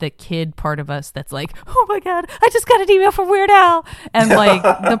separate the kid part of us that's like, oh my god, I just got an email from Weird Al, and like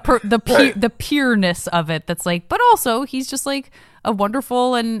the pureness of it that's like, but also he's just like a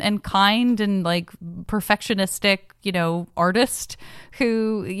wonderful and kind and like perfectionistic artist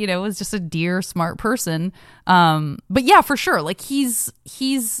who is just a dear smart person, but yeah, for sure, like he's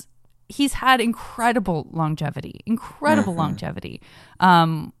had incredible longevity,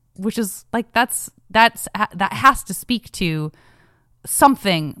 which is like that has to speak to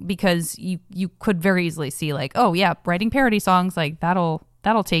something, because you could very easily see like, oh yeah, writing parody songs, like that'll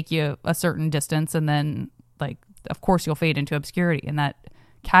take you a certain distance, and then like of course you'll fade into obscurity, and that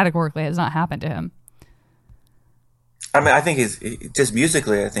categorically has not happened to him. I mean, I think just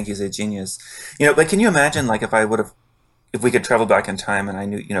musically, I think he's a genius. But can you imagine, like, if we could travel back in time and I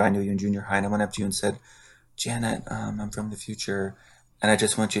knew you in junior high and I went up to you and said, Janet, I'm from the future and I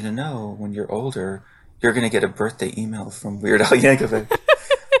just want you to know when you're older, you're going to get a birthday email from Weird Al Yankovic.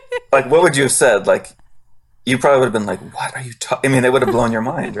 Like, what would you have said? Like, you probably would have been like, what are you talking? I mean, they would have blown your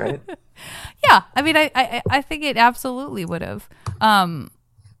mind, right? Yeah. I mean, I think it absolutely would have. Other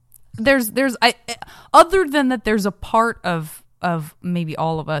than that, there's a part of maybe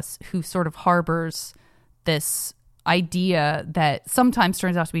all of us who sort of harbors this idea that sometimes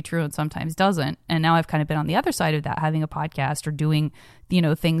turns out to be true and sometimes doesn't. And now I've kind of been on the other side of that, having a podcast or doing,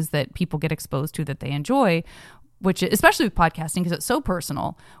 things that people get exposed to that they enjoy, which especially with podcasting, because it's so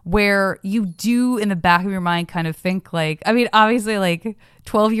personal, where you do in the back of your mind kind of think like, I mean, obviously like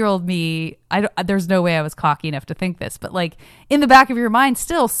 12-year-old me, there's no way I was cocky enough to think this, but like in the back of your mind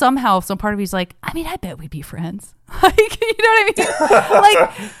still somehow some part of me is like, I mean, I bet we'd be friends. Like, you know what I mean?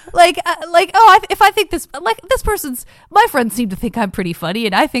 If I think this, like this my friends seem to think I'm pretty funny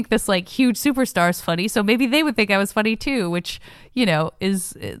and I think this like huge superstar's funny. So maybe they would think I was funny too, which,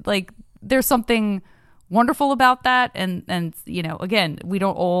 is like, there's something wonderful about that, and again, we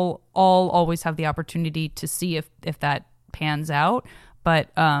don't all always have the opportunity to see if that pans out, but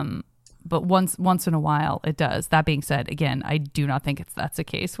once in a while it does. That being said, again, I do not think that's the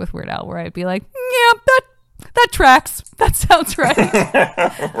case with Weird Al, where I'd be like, yeah, that tracks, that sounds right.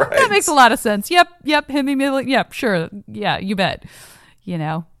 Right. That makes a lot of sense. Yep, him, yep, sure, yeah, you bet.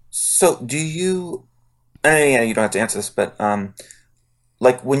 So do you? Yeah, you don't have to answer this, but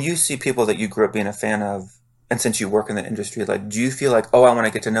like when you see people that you grew up being a fan of, and since you work in the industry, like, do you feel like, oh, I want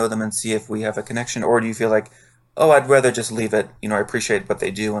to get to know them and see if we have a connection? Or do you feel like, oh, I'd rather just leave it, I appreciate what they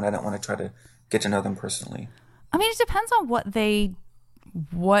do and I don't want to try to get to know them personally? I mean, it depends on what they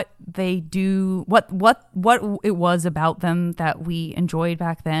do, what it was about them that we enjoyed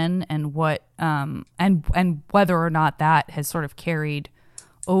back then, and what, and whether or not that has sort of carried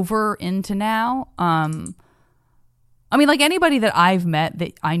over into now. I mean, like anybody that I've met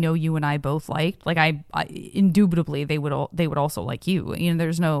that I know you and I both liked, like I indubitably they would also like you.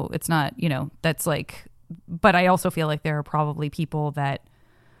 There's no, it's not, that's like, but I also feel like there are probably people that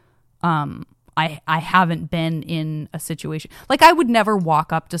I haven't been in a situation, like I would never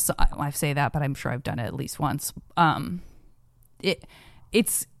walk up to I say that, but I'm sure I've done it at least once.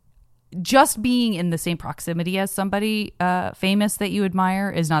 It's just being in the same proximity as somebody famous that you admire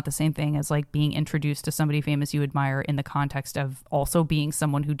is not the same thing as like being introduced to somebody famous you admire in the context of also being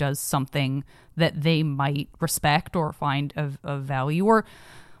someone who does something that they might respect or find of value, or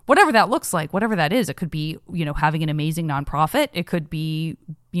whatever that looks like, whatever that is. It could be, having an amazing nonprofit. It could be,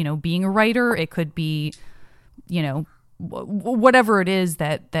 being a writer. It could be, whatever it is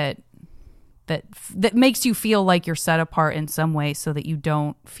that makes you feel like you're set apart in some way, so that you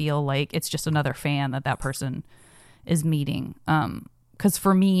don't feel like it's just another fan that person is meeting. Because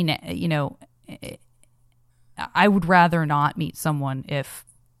for me, I would rather not meet someone if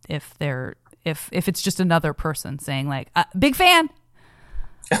it's just another person saying like, big fan.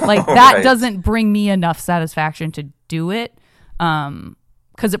 Like that right. Doesn't bring me enough satisfaction to do it.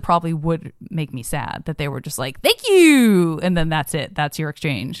 Because it probably would make me sad that they were just like, thank you, and then that's it. That's your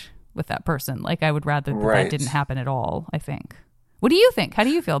exchange with that person. Like I would rather that didn't happen at all, I think. What do you think? How do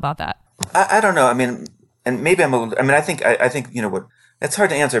you feel about that? I don't know. I mean, and maybe I think what, it's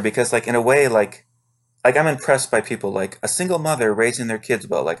hard to answer, because like in a way, like I'm impressed by people like a single mother raising their kids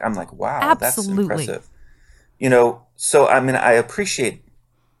well. Like I'm like, wow, absolutely. That's impressive. So I mean, I appreciate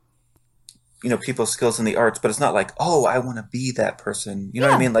people's skills in the arts, but it's not like, oh, I want to be that person. You know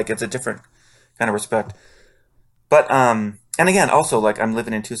what I mean? Like it's a different kind of respect. But and again, also like I'm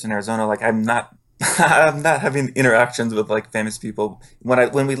living in Tucson, Arizona. Like I'm not having interactions with like famous people.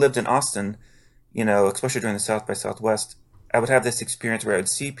 When we lived in Austin, especially during the South by Southwest, I would have this experience where I would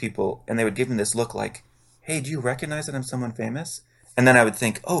see people and they would give me this look like, hey, do you recognize that I'm someone famous? And then I would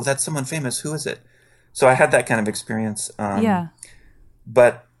think, oh, that's someone famous. Who is it? So I had that kind of experience.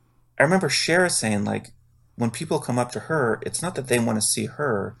 But I remember Cher saying, like, when people come up to her, it's not that they want to see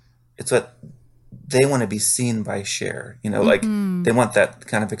her, it's that they want to be seen by Cher. Like they want that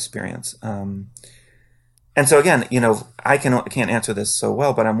kind of experience. And so again, I can't answer this so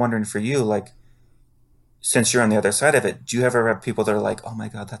well, but I'm wondering for you, like, since you're on the other side of it, do you ever have people that are like, oh my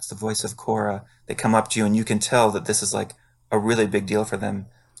God, that's the voice of Cora? They come up to you and you can tell that this is like a really big deal for them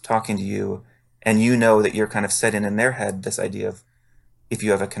talking to you, and that you're kind of setting in their head this idea of if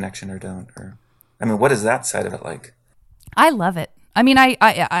you have a connection or don't, or, I mean, what is that side of it like? I love it. I mean,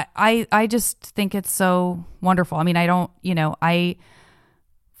 I just think it's so wonderful. I mean, I don't,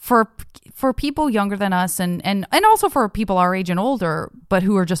 for people younger than us and also for people our age and older, but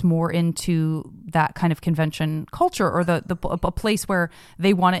who are just more into that kind of convention culture, or a place where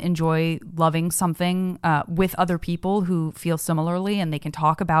they want to enjoy loving something with other people who feel similarly, and they can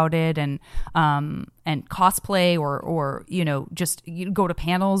talk about it and cosplay or just go to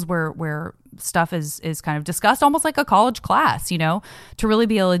panels where stuff is kind of discussed almost like a college class, to really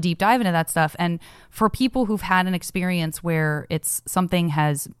be able to deep dive into that stuff. And for people who've had an experience where it's something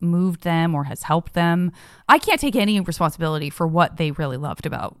has moved them or has helped them, I can't take any responsibility for what they really loved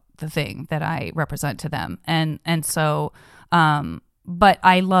about the thing that I represent to them. And so, but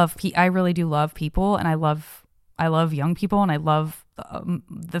I really do love people, and I love young people, and I love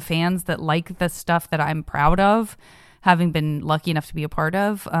the fans that like the stuff that I'm proud of, having been lucky enough to be a part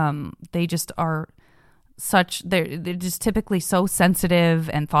of. They just are they're just typically so sensitive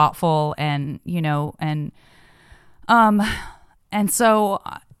and thoughtful, and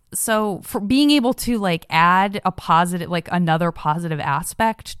so for being able to like add a positive, like another positive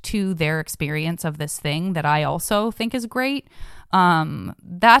aspect to their experience of this thing that I also think is great,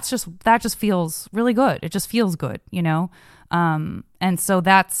 that just feels really good. It just feels good, and so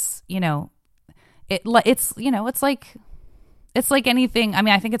that's it's like anything. I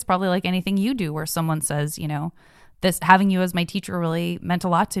mean, I think it's probably like anything you do where someone says, this, having you as my teacher really meant a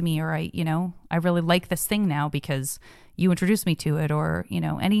lot to me, or I really like this thing now because you introduced me to it, or,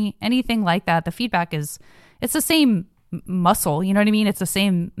 anything like that. The feedback it's the same muscle, you know what I mean? It's the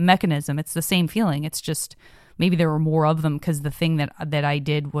same mechanism. It's the same feeling. It's just maybe there were more of them because the thing that I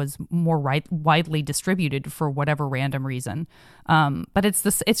did was more widely distributed for whatever random reason. But it's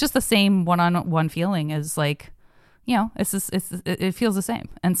just the same one-on-one feeling as like, it feels the same.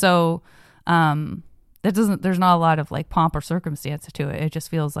 And so, there's not a lot of like pomp or circumstance to it. It just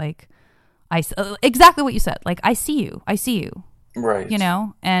feels like exactly what you said. Like, I see you. Right.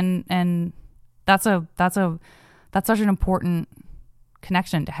 And that's such an important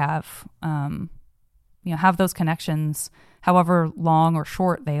connection to have. Have those connections, however long or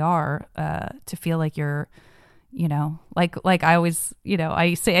short they are, to feel like you're, like I always,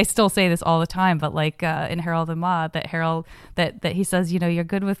 I still say this all the time, but like in Harold and Maude, that he says, you're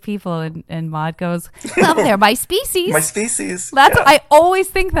good with people, and Maude goes, well, they're my species. My species. That's I always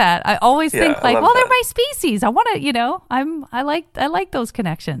think that. I always think like, well, that. they're my species. I want to, I like those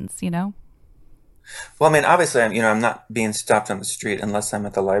connections, Well, I mean, obviously, I'm not being stopped on the street unless I'm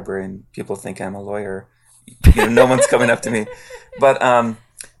at the library and people think I'm a lawyer. No one's coming up to me. But,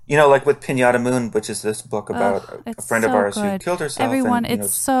 like with Pinata Moon, which is this book about a friend of ours who killed herself. Everyone, and,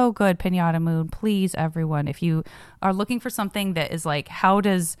 it's so good, Pinata Moon. Please, everyone, if you are looking for something that is like, how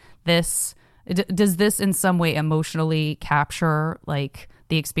does this in some way emotionally capture like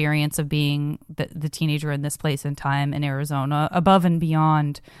the experience of being the teenager in this place and time in Arizona, above and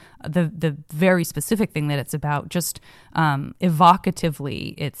beyond the very specific thing that it's about, just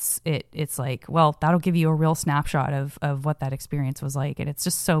evocatively, it's like, well, that'll give you a real snapshot of what that experience was like, and it's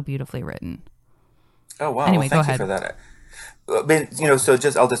just so beautifully written. Oh wow! Anyway, well, go thank you ahead. for that. So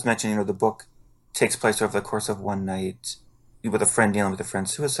I'll just mention, the book takes place over the course of one night with a friend dealing with a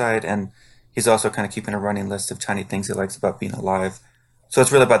friend's suicide, and he's also kind of keeping a running list of tiny things he likes about being alive. So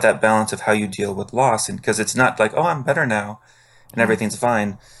it's really about that balance of how you deal with loss, and because it's not like, oh, I'm better now and everything's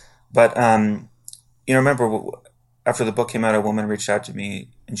fine. But, remember after the book came out, a woman reached out to me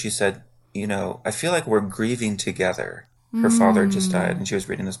and she said, I feel like we're grieving together. Her father just died and she was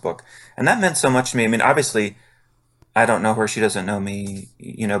reading this book. And that meant so much to me. I mean, obviously, I don't know her. She doesn't know me,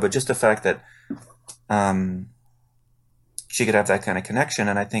 but just the fact that she could have that kind of connection.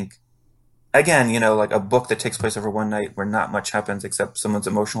 And I think, again, like a book that takes place over one night where not much happens except someone's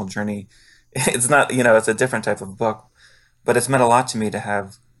emotional journey. It's not, it's a different type of book, but it's meant a lot to me to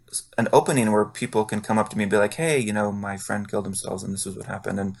have an opening where people can come up to me and be like, hey, my friend killed themselves and this is what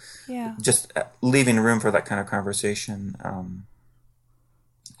happened. And just leaving room for that kind of conversation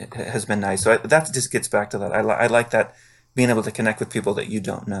it has been nice. So that just gets back to that. I like that, being able to connect with people that you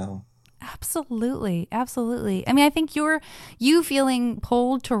don't know. Absolutely. Absolutely. I mean, I think you feeling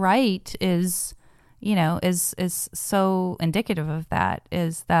pulled to write is so indicative of that,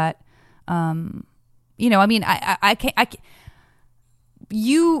 is that, I mean, I can't,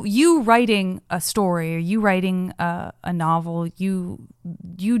 you writing a story, or you writing a novel, you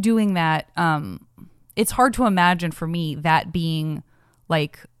doing that, it's hard to imagine for me that being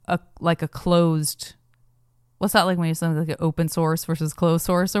like a closed what's that like when you say like an open source versus closed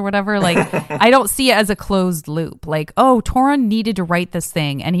source or whatever? Like, I don't see it as a closed loop. Like, oh, Torran needed to write this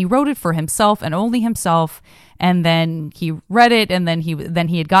thing, and he wrote it for himself and only himself. And then he read it, and then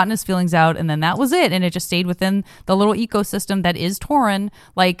he had gotten his feelings out, and then that was it. And it just stayed within the little ecosystem that is Torran.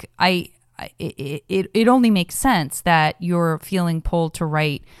 Like, it only makes sense that your feeling pulled to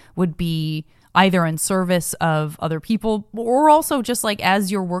write would be either in service of other people, or also just like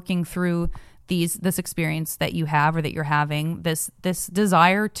as you're working through this experience that you have or that you're having, this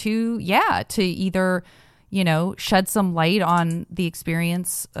desire to either, you know, shed some light on the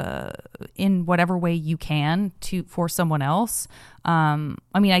experience in whatever way you can for someone else. I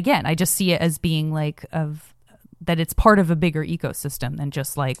mean, again, I just see it as being like that it's part of a bigger ecosystem than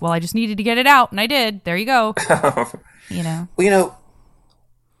just like, well, I just needed to get it out and I did. There you go. You know. Well, you know,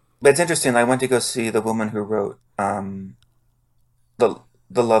 but it's interesting. I went to go see the woman who wrote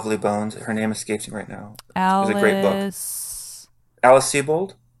the Lovely Bones. Her name escapes me right now. Alice. It was a great book. Alice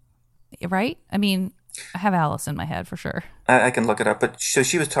Sebold? Right? I mean, I have Alice in my head for sure. I can look it up. But so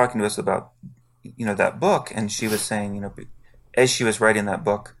she was talking to us about, you know, that book, and she was saying, you know, as she was writing that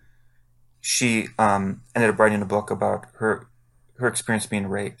book, she ended up writing a book about her experience being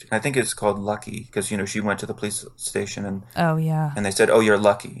raped. And I think it's called Lucky, because, you know, she went to the police station and and they said, oh, you're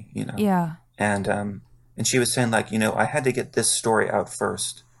lucky, you know. Yeah. And she was saying, like, you know, I had to get this story out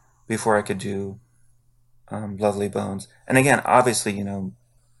first before I could do Lovely Bones. And again, obviously, you know,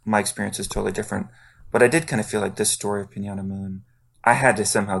 my experience is totally different. But I did kind of feel like this story of Pinata Moon, I had to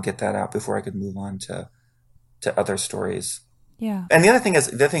somehow get that out before I could move on to other stories. Yeah. And the other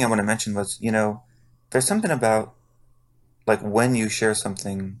thing I want to mention was, you know, there's something about, like, when you share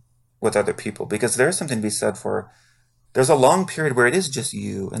something with other people, because there's something to be said for, there's a long period where it is just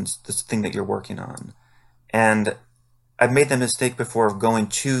you and this thing that you're working on. And I've made the mistake before of going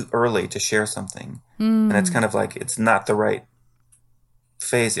too early to share something. And it's kind of like, it's not the right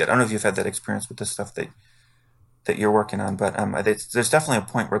phase yet. I don't know if you've had that experience with the stuff that you're working on, but there's definitely a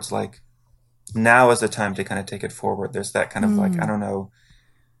point where it's like, now is the time to kind of take it forward. There's that kind of like, I don't know,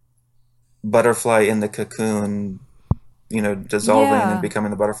 butterfly in the cocoon, you know, dissolving and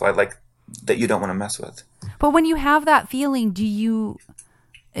becoming the butterfly, like, that you don't want to mess with. But when you have that feeling,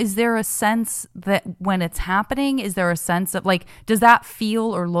 is there a sense that when it's happening, is there a sense of like, does that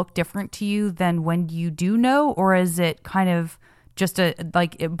feel or look different to you than when you do know? Or is it kind of just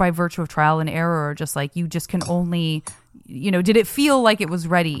by virtue of trial and error, or just like you just can only, you know, did it feel like it was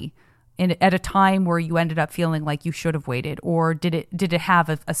ready at a time where you ended up feeling like you should have waited? Or did it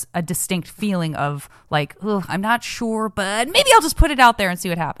have a distinct feeling of like, oh, I'm not sure, but maybe I'll just put it out there and see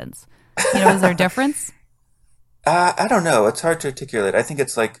what happens? You know, is there a difference? I don't know. It's hard to articulate. I think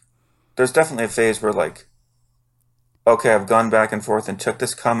it's like, there's definitely a phase where like, okay, I've gone back and forth and took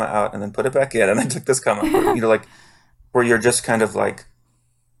this comma out and then put it back in and then took this comma out. You know, like, where you're just kind of like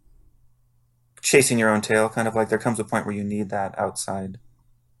chasing your own tail, kind of like there comes a point where you need that outside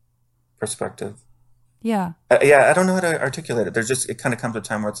perspective. Yeah. I don't know how to articulate it. It kind of comes a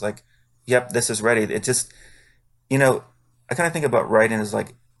time where it's like, yep, this is ready. It just, you know, I kind of think about writing as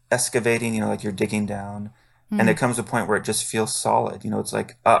like excavating, you know, like you're digging down. And it comes to a point where it just feels solid. You know, it's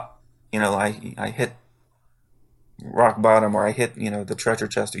like, you know, I hit rock bottom, or I hit, you know, the treasure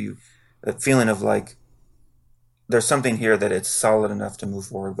chest, or the feeling of like, there's something here that it's solid enough to move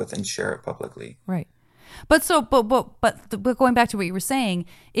forward with and share it publicly. Right. But going back to what you were saying,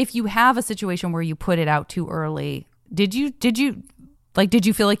 if you have a situation where you put it out too early, did you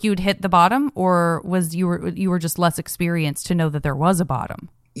feel like you'd hit the bottom, or was you were just less experienced to know that there was a bottom?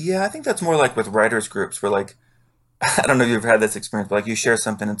 Yeah, I think that's more like with writers groups where like, I don't know if you've had this experience, but like you share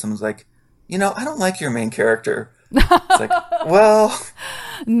something and someone's like, you know, I don't like your main character. It's like, well,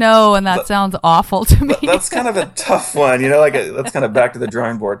 no, and that sounds awful to me. That's kind of a tough one, you know, like that's kind of back to the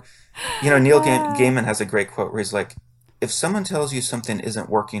drawing board. You know, Neil Gaiman has a great quote where he's like, if someone tells you something isn't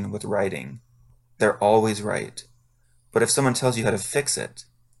working with writing, they're always right. But if someone tells you how to fix it,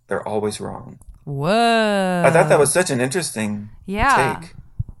 they're always wrong. Whoa. I thought that was such an interesting take.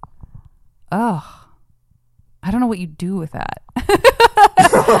 Oh, I don't know what you do with that.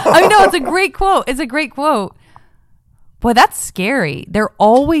 I mean, no, it's a great quote. It's a great quote. Boy, that's scary. They're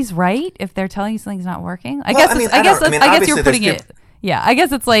always right if they're telling you something's not working. I guess you're putting it. Yeah, I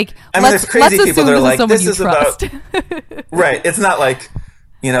guess it's like, let's assume this is someone you trust. Right. It's not like,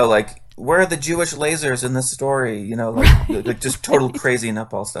 you know, like, where are the Jewish lasers in this story? You know, like just total crazy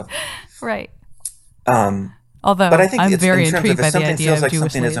nutball stuff. Right. Although, but I think I'm it's very in terms intrigued of if by the something idea feels of like Jewish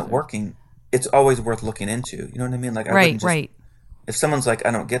something lasers. isn't working, it's always worth looking into. You know what I mean? Like, Right. If someone's like,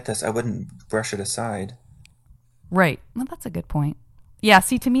 I don't get this, I wouldn't brush it aside. Right. Well, that's a good point. Yeah,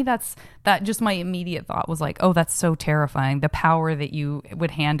 see, to me, that just my immediate thought was like, oh, that's so terrifying. The power that you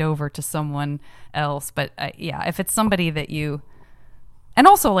would hand over to someone else. But yeah, if it's somebody that you, and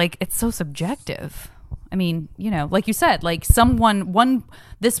also like, it's so subjective. I mean, like you said, like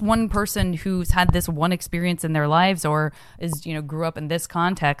this one person who's had this one experience in their lives or is, grew up in this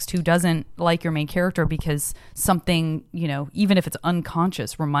context who doesn't like your main character because something, even if it's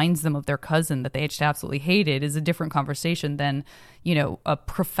unconscious, reminds them of their cousin that they just absolutely hated is a different conversation than, a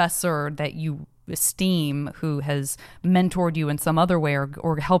professor that you esteem who has mentored you in some other way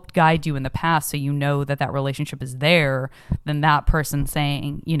or helped guide you in the past so that relationship is there than that person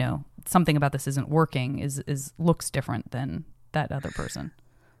saying, something about this isn't working is looks different than that other person.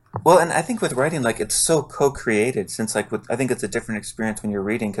 Well, and I think with writing, like, it's so co-created since, like, I think it's a different experience when you're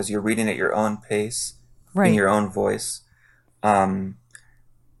reading because you're reading at your own pace, right, in your own voice. So,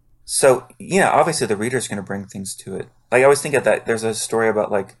 obviously the reader's going to bring things to it. Like, I always think of that. There's a story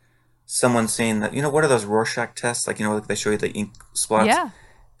about, like, someone saying that, what are those Rorschach tests? Like, like they show you the ink spots. Yeah.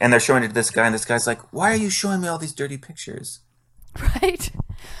 And they're showing it to this guy, and this guy's like, why are you showing me all these dirty pictures? Right.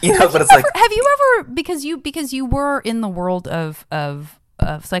 But it's like, have you ever, because you were in the world of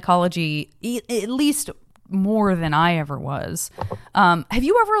psychology, at least more than I ever was. Have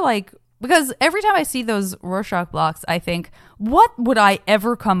you ever because every time I see those Rorschach blocks, I think, what would I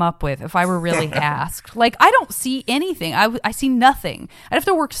ever come up with if I were really asked? Like, I don't see anything. I see nothing. I'd have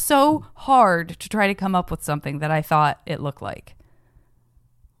to work so hard to try to come up with something that I thought it looked like.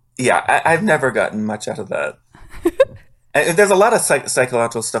 Yeah, I've never gotten much out of that. And there's a lot of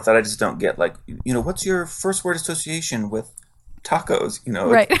psychological stuff that I just don't get. Like, what's your first word association with tacos?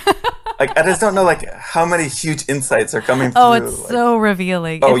 Right. Like, I just don't know, like, how many huge insights are coming through. Oh, it's so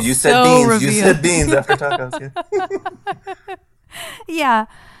revealing. Oh, it's you said so beans. revealing. You said beans after tacos. Yeah.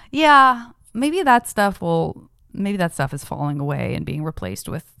 Yeah. Maybe that stuff is falling away and being replaced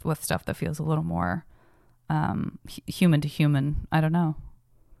with stuff that feels a little more human to human. I don't know.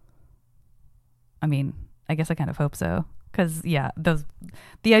 I mean, I guess I kind of hope so. Because, yeah, the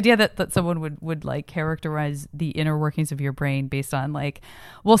idea that someone would like characterize the inner workings of your brain based on like,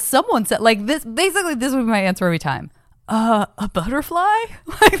 well, someone said like this, basically this would be my answer every time. A butterfly?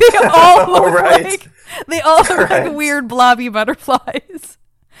 Like they all look right. look like weird blobby butterflies.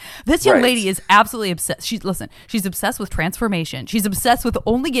 This young lady is absolutely obsessed. She's obsessed with transformation. She's obsessed with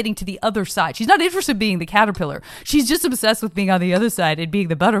only getting to the other side. She's not interested in being the caterpillar. She's just obsessed with being on the other side and being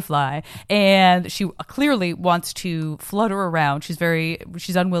the butterfly. And she clearly wants to flutter around.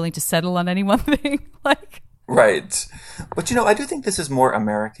 She's unwilling to settle on any one thing. Right. But, I do think this is more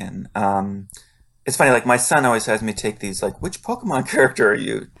American. It's funny, like, my son always has me take these, like, which Pokemon character are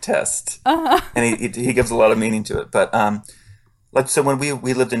you test? And he gives a lot of meaning to it. But, so when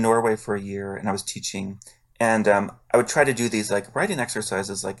we lived in Norway for a year and I was teaching, and I would try to do these like writing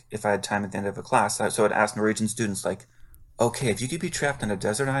exercises, like if I had time at the end of a class. So I'd ask Norwegian students, like, okay, if you could be trapped on a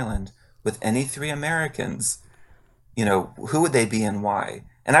desert island with any 3 Americans, who would they be and why?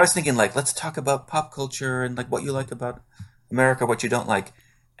 And I was thinking, like, let's talk about pop culture and like what you like about America, what you don't like.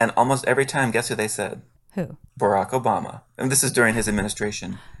 And almost every time, guess who they said? Who? Barack Obama. And this is during his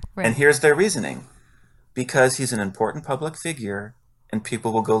administration. Right. And here's their reasoning. Because he's an important public figure, and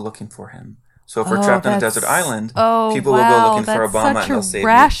people will go looking for him. So if we're trapped on a desert island, people will go looking for Obama and they'll save you.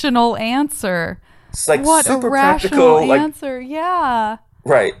 That's such a rational answer. It's like what super a rational practical answer, yeah.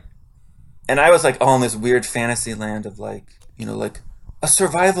 Right. And I was like all in this weird fantasy land of like, like a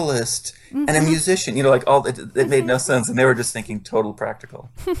survivalist and a musician. Like all it made no sense, and they were just thinking total practical.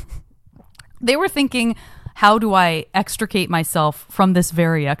 They were thinking, how do I extricate myself from this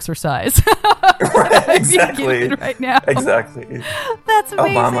very exercise? Right, exactly. Right now. Exactly. That's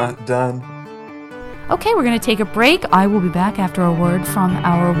amazing. Obama, done. Okay, we're going to take a break. I will be back after a word from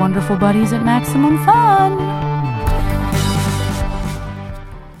our wonderful buddies at Maximum Fun.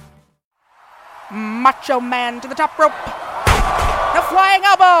 Macho Man to the top rope. The flying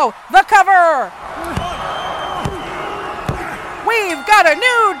elbow. The cover. We've got a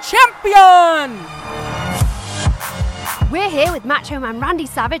new champion. We're here with Macho Man Randy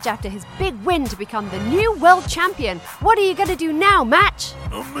Savage after his big win to become the new world champion. What are you going to do now, Match?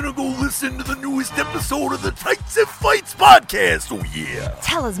 I'm going to go listen to the newest episode of the Tights and Fights podcast, oh yeah.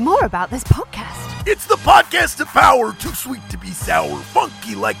 Tell us more about this podcast. It's the podcast of power, too sweet to be sour,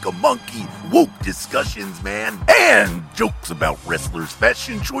 funky like a monkey, woke discussions, man, and jokes about wrestlers'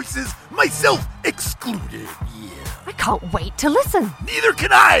 fashion choices, myself excluded, yeah. I can't wait to listen. Neither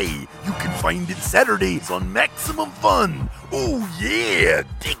can I. You can find it Saturdays on Maximum Fun. Oh yeah,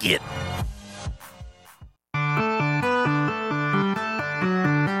 dig it.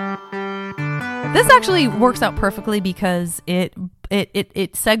 This actually works out perfectly because it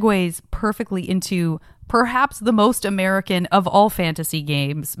it segues perfectly into perhaps the most American of all fantasy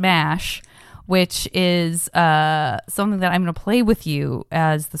games, MASH, which is something that I'm going to play with you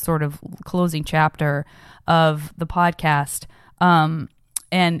as the sort of closing chapter of the podcast. And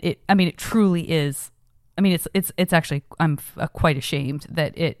it truly is. I mean, it's actually, I'm quite ashamed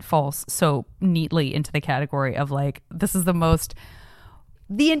that it falls so neatly into the category of like, this is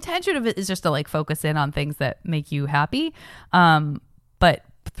the intention of it is just to like focus in on things that make you happy. But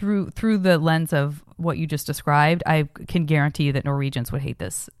through the lens of what you just described, I can guarantee you that Norwegians would hate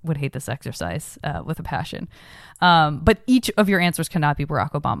this exercise with a passion. But each of your answers cannot be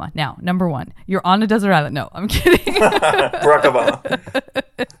Barack Obama. Now, number one, you're on a desert island. No, I'm kidding. Barack Obama.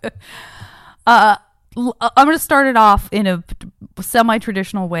 I'm going to start it off in a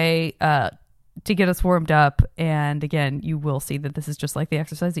semi-traditional way to get us warmed up. And again, you will see that this is just like the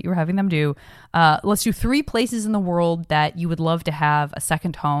exercise that you were having them do. Let's do 3 places in the world that you would love to have a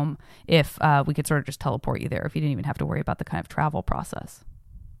second home if we could sort of just teleport you there, if you didn't even have to worry about the kind of travel process.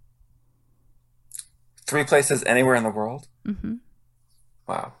 3 places anywhere in the world? Mm-hmm.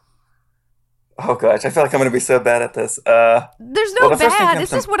 Wow. Oh, gosh. I feel like I'm going to be so bad at this. There's no bad.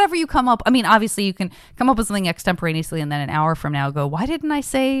 It's just whatever you come up. I mean, obviously, you can come up with something extemporaneously and then an hour from now go, why didn't I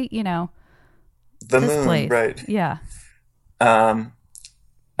say, the this moon, place? Right. Yeah. I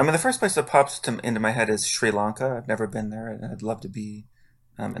mean, the first place that pops into my head is Sri Lanka. I've never been there, and I'd love to be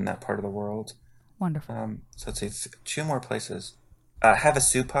in that part of the world. Wonderful. So let's see, 2 more places.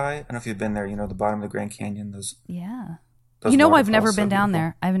 Havasupai. I don't know if you've been there, the bottom of the Grand Canyon. Yeah. Those I've never waterfalls, been so down beautiful.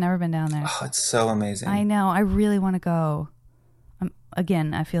 there. I've never been down there. Oh, it's so amazing. I know. I really want to go.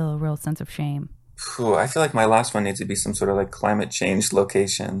 Again, I feel a real sense of shame. Whew, I feel like my last one needs to be some sort of like climate change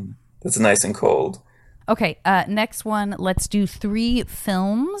location that's nice and cold. Okay, next one, let's do 3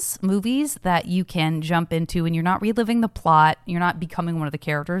 movies that you can jump into and you're not reliving the plot, you're not becoming one of the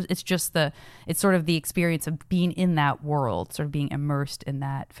characters, it's sort of the experience of being in that world, sort of being immersed in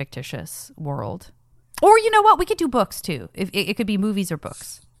that fictitious world. Or you know what, we could do books too. It could be movies or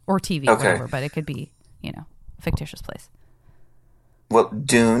books or TV, whatever, but it could be, a fictitious place. Well,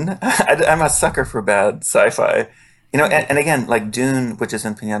 Dune. I'm a sucker for bad sci-fi. And again, like Dune, which is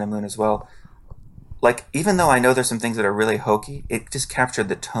in Piñata Moon as well, like, even though I know there's some things that are really hokey, it just captured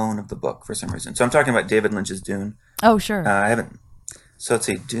the tone of the book for some reason. So I'm talking about David Lynch's Dune. Oh, sure. I haven't. So let's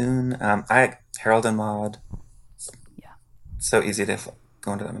see, Dune. Harold and Maude. Yeah. So easy to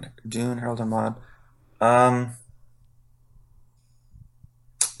go into that. Dune, Harold and Maude.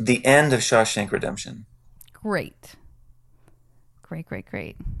 The end of Shawshank Redemption. Great.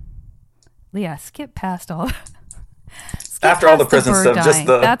 Leah, skip past all. After all the prison stuff, just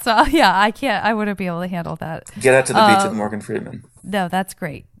the... That's all. Yeah, I wouldn't be able to handle that. Get out to the beach with Morgan Freeman. No, that's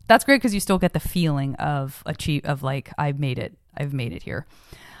great. That's great because you still get the feeling of I've made it here.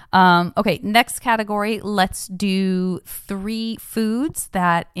 Okay, next category. Let's do 3 foods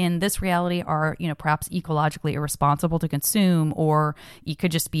that in this reality are, perhaps ecologically irresponsible to consume, or it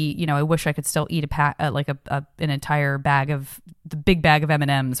could just be, I wish I could still eat an entire big bag of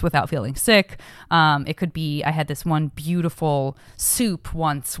M&Ms without feeling sick. It could be, I had this one beautiful soup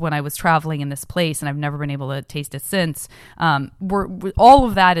once when I was traveling in this place and I've never been able to taste it since. All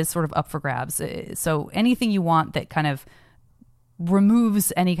of that is sort of up for grabs. So anything you want that kind of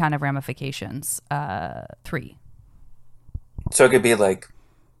removes any kind of ramifications. 3. So it could be like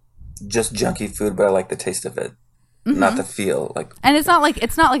just junky food, but I like the taste of it, not the feel. Like, and it's not like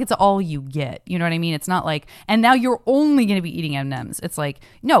it's all you get. You know what I mean? It's not like, and now you're only going to be eating M&Ms. It's like,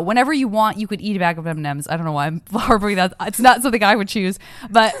 no, whenever you want, you could eat a bag of M&Ms. I don't know why I'm harboring that. It's not something I would choose,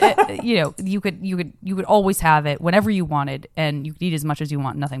 but you could always have it whenever you wanted, and you could eat as much as you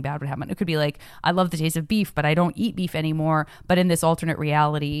want. Nothing bad would happen. It could be like, I love the taste of beef, but I don't eat beef anymore. But in this alternate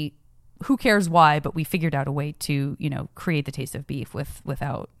reality, who cares why? But we figured out a way to, create the taste of beef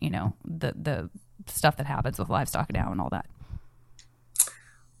without, the stuff that happens with livestock now and all that.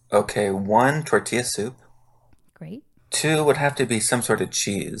 Okay, 1, tortilla soup. Great. 2 would have to be some sort of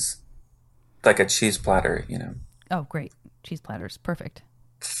cheese, like a cheese platter, Oh, great. Cheese platters. Perfect.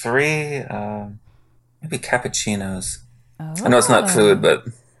 3, maybe cappuccinos. Oh. I know it's not food, but...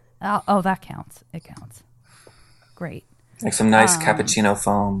 Oh, that counts. It counts. Great. Like some nice cappuccino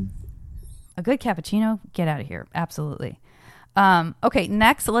foam. A good cappuccino? Get out of here. Absolutely. Okay,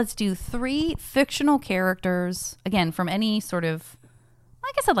 next, let's do 3 fictional characters. Again, from any sort of...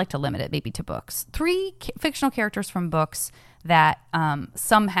 I guess I'd like to limit it maybe to books. 3 fictional characters from books that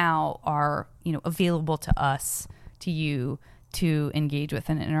somehow are, available to us, to you, to engage with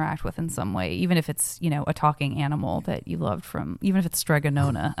and interact with in some way, even if it's, a talking animal that you loved from, even if it's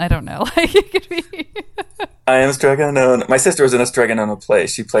Stregonona. I don't know. Like, it could be... I am Stregonona. My sister was in a Stregonona play.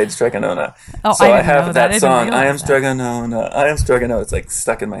 She played Stregonona. Oh, so I I didn't know have that. I that didn't song. I am realize that. Stregonona. I am Stregonona. It's like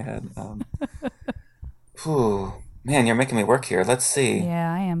stuck in my head. Whew. Man, you're making me work here. Let's see.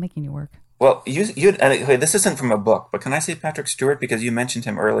 Yeah, I am making you work. Well, this isn't from a book, but can I say Patrick Stewart because you mentioned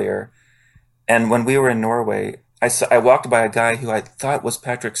him earlier? And when we were in Norway, I walked by a guy who I thought was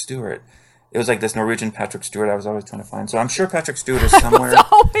Patrick Stewart. It was like this Norwegian Patrick Stewart I was always trying to find. So I'm sure Patrick Stewart is somewhere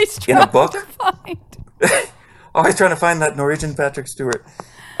in a book. Always trying to find that Norwegian Patrick Stewart.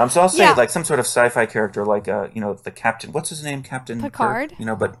 So I'll say like some sort of sci-fi character, like the captain. What's his name? Captain Picard.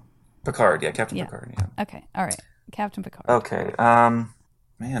 Kirk, but Picard. Yeah, Captain Picard. Yeah. Okay. All right. Captain Picard. Okay.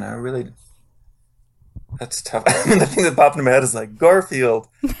 Man, I really. That's tough. I mean, the thing that popped in my head is like Garfield.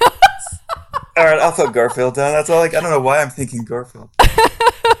 All right, I'll put Garfield down. That's all. I don't know why I'm thinking Garfield.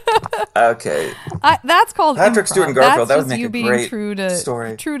 Okay. That's called Patrick improv. Stewart and Garfield. That's That would just make you a being great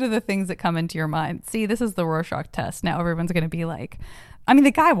story. True to the things that come into your mind. See, this is the Rorschach test. Now everyone's going to be like, I mean,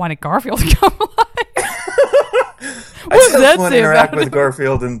 the guy wanted Garfield to come alive. I just want to interact with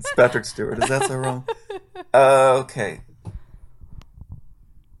Garfield and Patrick Stewart. Is that so wrong? Okay.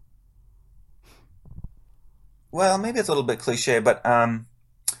 Well, maybe it's a little bit cliche, but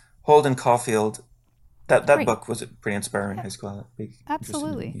Holden Caulfield, that book was pretty inspiring in high school.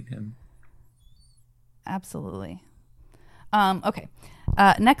 Absolutely. Meet him. Absolutely. Okay.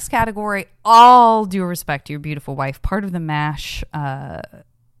 Next category, all due respect to your beautiful wife, part of the MASH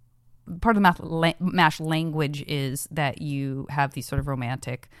language is that you have these sort of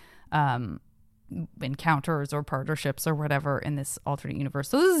romantic encounters or partnerships or whatever in this alternate universe.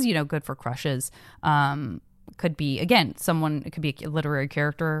 So this is, good for crushes. Could be, again, it could be a literary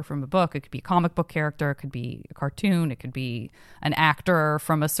character from a book. It could be a comic book character. It could be a cartoon. It could be an actor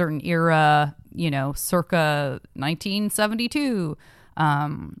from a certain era, circa 1972.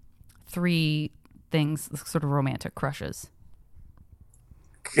 3 things, sort of romantic crushes.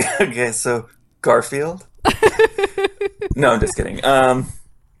 Okay, so Garfield? No, I'm just kidding.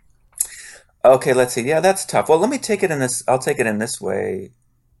 Okay, let's see. Yeah, that's tough. Well, let me take it in this. I'll take it in this way,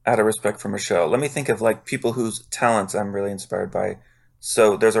 out of respect for Michelle. Let me think of like people whose talents I'm really inspired by.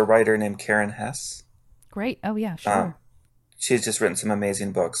 So there's a writer named Karen Hess. Great. Oh yeah, sure. She's just written some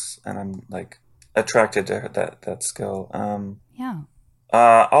amazing books, and I'm like attracted to that skill. Yeah.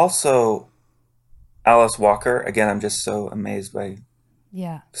 Also, Alice Walker. Again, I'm just so amazed by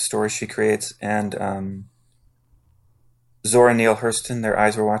the stories she creates, and Zora Neale Hurston. Their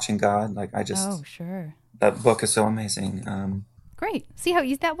Eyes Were Watching God. Like I just. Oh sure. That book is so amazing. Great. See how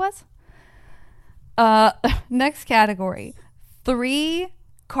easy that was? Next category. 3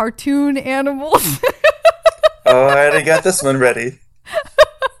 cartoon animals. Oh, I already got this one ready.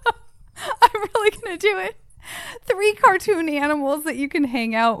 I'm really going to do it. 3 cartoon animals that you can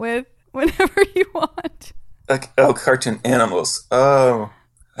hang out with whenever you want. Cartoon animals. Oh,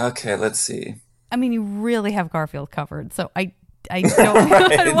 okay, let's see. I mean, you really have Garfield covered, so I don't,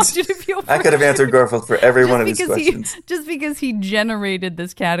 right. I don't want you to feel I could have answered Garfield for every one of his questions. Just because he generated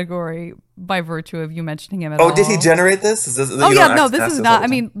this category by virtue of you mentioning him at all. Oh, did he generate this? This is not. I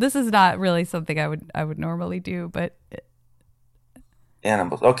mean, this is not really something I would normally do, but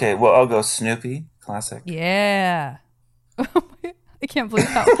animals. Okay, well, I'll go Snoopy. Classic. Yeah. I can't believe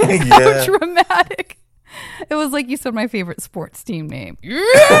how dramatic. It was like you said my favorite sports team name. Yeah!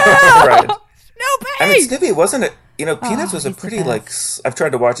 Right. Snoopy! I mean, Snoopy wasn't it? Peanuts was a pretty I've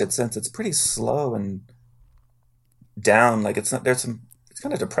tried to watch it since. It's pretty slow and down. Like it's not. It's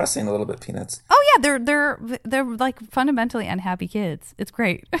kind of depressing a little bit. Peanuts. Oh yeah, they're like fundamentally unhappy kids. It's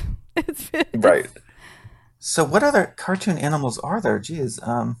great. it's right. So what other cartoon animals are there? Geez.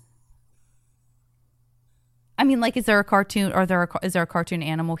 I mean, like, is there a cartoon, or is there a cartoon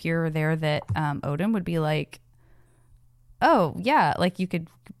animal here or there that Odin would be like, oh yeah, like you could,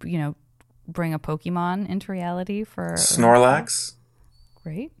 bring a Pokemon into reality for Snorlax.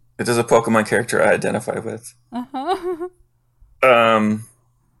 Great. It is a Pokemon character I identify with.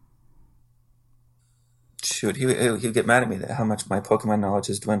 Shoot, he'd get mad at me that how much my Pokemon knowledge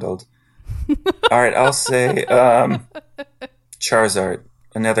has dwindled. All right, I'll say Charizard.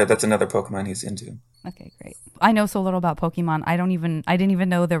 That's another Pokemon he's into. Okay, great. I know so little about Pokemon. I didn't even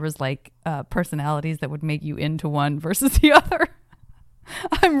know there was like personalities that would make you into one versus the other.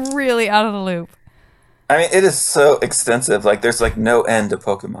 I'm really out of the loop. I mean, it is so extensive. Like, there's like no end to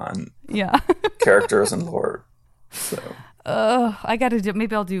Pokemon. Yeah. Characters and lore. So. I got to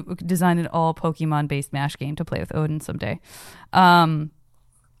maybe I'll design an all Pokemon based MASH game to play with Odin someday.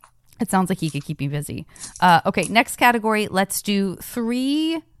 It sounds like he could keep me busy. Okay, next category. Let's do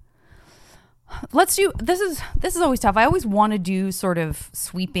 3. This is always tough. I always want to do sort of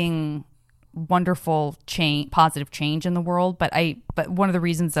sweeping wonderful positive change in the world. But one of the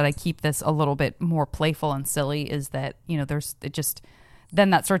reasons that I keep this a little bit more playful and silly is that, then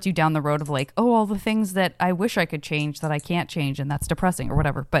that starts you down the road of like, oh, all the things that I wish I could change that I can't change, and that's depressing or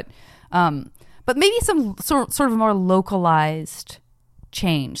whatever. But maybe some sort of more localized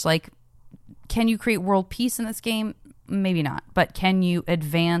change. Like, can you create world peace in this game? Maybe not. But can you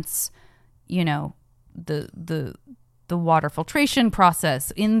advance, the water filtration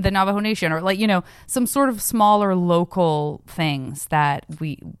process in the Navajo Nation, or some sort of smaller local things that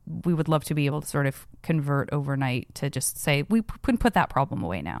we would love to be able to sort of convert overnight to just say, we can put that problem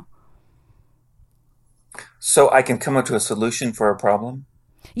away now. So I can come up to a solution for a problem?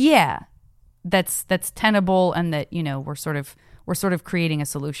 Yeah. That's tenable, and that, we're sort of creating a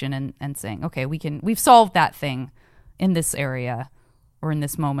solution and saying, okay, we've solved that thing in this area or in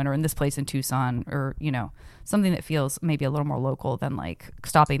this moment or in this place in Tucson, or, something that feels maybe a little more local than like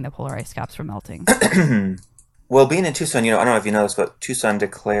stopping the polar ice caps from melting. Well, being in Tucson, I don't know if you know this, but Tucson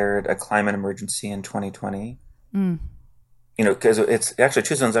declared a climate emergency in 2020. Because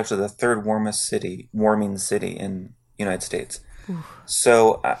Tucson's actually the third warming city in the United States.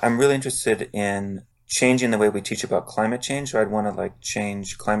 So I'm really interested in changing the way we teach about climate change. So I'd want to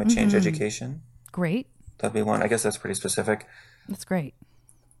change climate change education. Great. That'd be one. I guess that's pretty specific. That's great.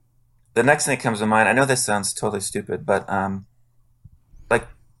 The next thing that comes to mind, I know this sounds totally stupid, but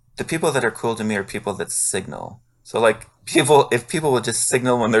the people that are cool to me are people that signal. So if people will just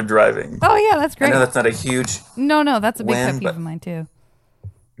signal when they're driving. Oh yeah, that's great. I know that's not a huge No, that's a big win, pet peeve of mine too.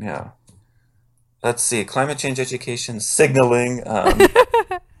 Yeah. Let's see. Climate change education, signaling. I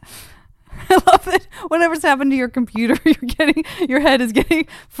love it. Whatever's happened to your computer, your head is getting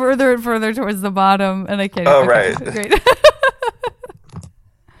further and further towards the bottom, and I can't. Oh, right. Great.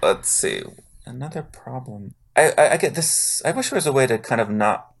 Let's see. Another problem. I get this. I wish there was a way to kind of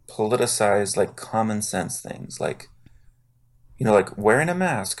not politicize common sense things, like wearing a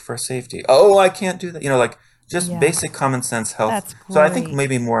mask for safety. Oh, I can't do that. Just basic common sense health. That's great. So I think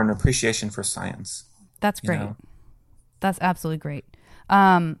maybe more an appreciation for science. That's great. That's absolutely great.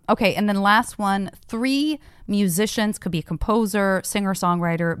 Okay, and then last one, 3 musicians, could be a composer, singer,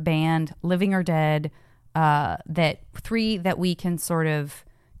 songwriter, band, living or dead, that we can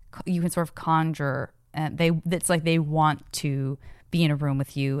you can sort of conjure, and it's like they want to be in a room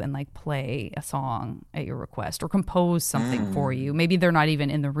with you and play a song at your request or compose something for you. Maybe they're not even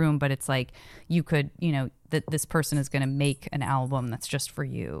in the room, but it's like you could, that this person is going to make an album that's just for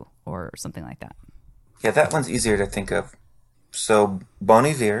you or something like that. Yeah, that one's easier to think of. So Bon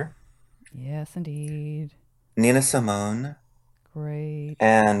Iver. Yes, indeed. Nina Simone. Great.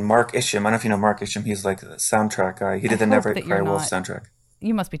 And Mark Isham. I don't know if you know Mark Isham. He's the soundtrack guy. He did the Never Cry Wolf soundtrack.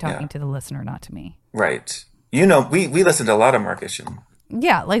 You must be talking to the listener, not to me. Right. We listened to a lot of Mark Isham.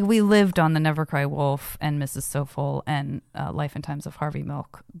 Yeah, we lived on the Never Cry Wolf and Mrs. Soulful and Life and Times of Harvey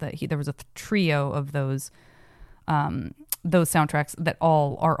Milk. There was a trio of those soundtracks that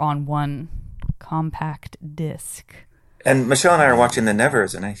all are on one compact disc. And Michelle and I are watching The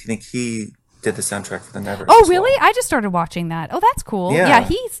Nevers, and I think he did the soundtrack for The Nevers. Oh, really? I just started watching that. Oh, that's cool. Yeah,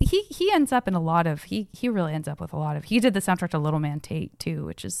 he ends up in a lot of. He really ends up with a lot of. He did the soundtrack to Little Man Tate too,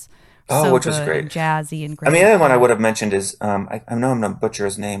 which is which was great, and jazzy and great. I mean, the other one I would have mentioned is I know I'm going to butcher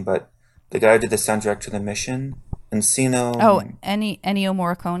his name, but the guy who did the soundtrack to The Mission, Encino. Oh, Ennio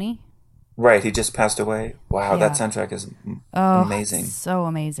Morricone. Right, he just passed away. Wow, that soundtrack is amazing. So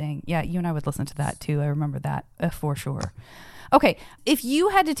amazing. Yeah, you and I would listen to that too. I remember that for sure. Okay, if you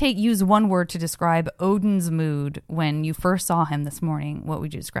had to use one word to describe Odin's mood when you first saw him this morning, what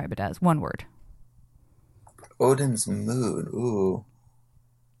would you describe it as? One word. Odin's mood. Ooh.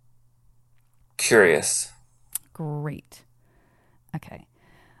 Curious. Great. Okay.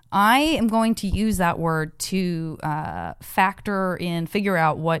 I am going to use that word to figure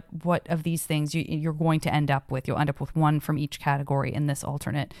out what of these things you're going to end up with. You'll end up with one from each category in this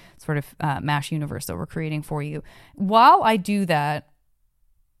alternate sort of MASH universe that we're creating for you. While I do that,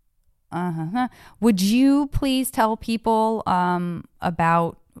 would you please tell people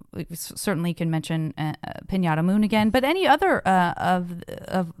about, certainly you can mention Pinata Moon again, but any other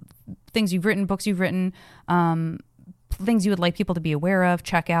of things you've written, books you've written, things you would like people to be aware of,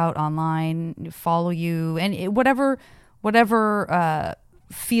 check out online, follow you, and whatever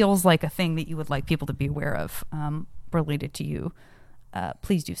feels like a thing that you would like people to be aware of related to you,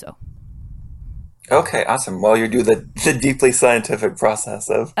 please do so. Okay, awesome. Well, you do the deeply scientific process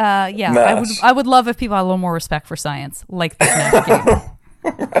of MASH. I would love if people had a little more respect for science, like this MASH game.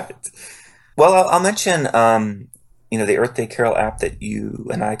 Right. Well, I'll mention the Earth Day Carol app that you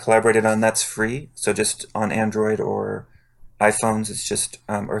and I collaborated on. That's free, so just on Android or iPhones. It's just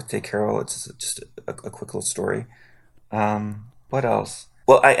Earth Day Carol. It's just a quick little story. What else?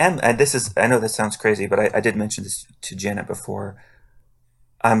 Well, I know this sounds crazy, but I did mention this to Janet before.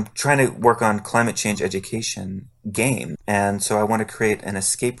 I'm trying to work on climate change education game, and so I want to create an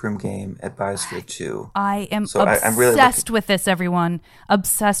escape room game at Biosphere 2. I am I'm really obsessed with this, everyone.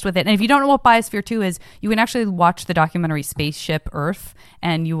 Obsessed with it. And if you don't know what Biosphere 2 is, you can actually watch the documentary Spaceship Earth,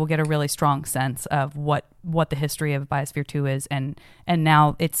 and you will get a really strong sense of what the history of Biosphere 2 is. And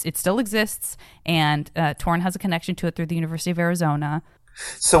now it still exists, and Torran has a connection to it through the University of Arizona.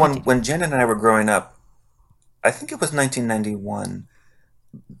 So when Jen and I were growing up, I think it was 1991,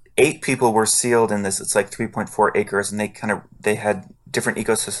 8 people were sealed in this. It's like 3.4 acres, and they had different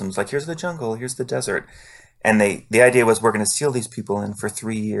ecosystems. Like, here's the jungle, here's the desert, and the idea was we're going to seal these people in for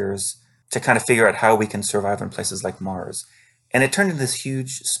 3 years to kind of figure out how we can survive in places like Mars. And it turned into this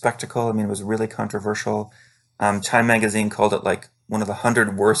huge spectacle. I mean, it was really controversial. Time magazine called it like one of the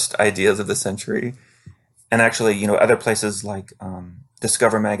 100 worst ideas of the century. And actually, other places like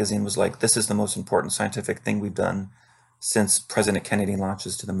Discover magazine was like, this is the most important scientific thing we've done since President Kennedy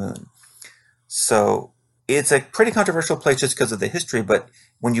launches to the moon. So it's a pretty controversial place just because of the history, but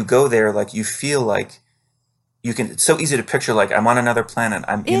when you go there, like, you feel like it's so easy to picture, like, I'm on another planet.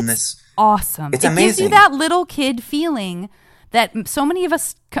 In this. Awesome. It's it amazing. Gives you that little kid feeling that so many of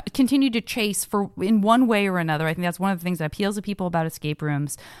us continue to chase in one way or another. I think that's one of the things that appeals to people about escape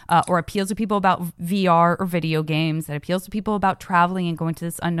rooms, or appeals to people about VR or video games, that appeals to people about traveling and going to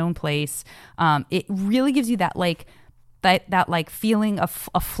this unknown place. It really gives you that, like, that like feeling of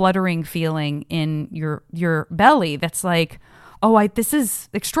a fluttering feeling in your belly. That's like, this is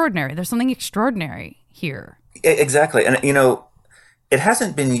extraordinary. There's something extraordinary here. Exactly. And, it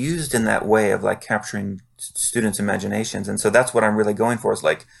hasn't been used in that way of like capturing students' imaginations. And so that's what I'm really going for, is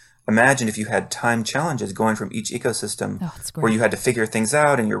like, imagine if you had time challenges going from each ecosystem where you had to figure things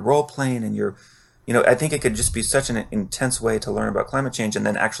out, and you're role playing, and I think it could just be such an intense way to learn about climate change and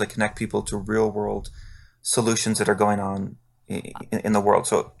then actually connect people to real world solutions that are going on in the world.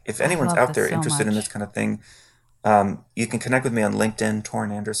 So if anyone's out there interested in this kind of thing, you can connect with me on LinkedIn,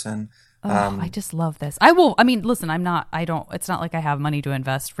 Torran Anderson. I just love this. I will. I mean, listen, it's not like I have money to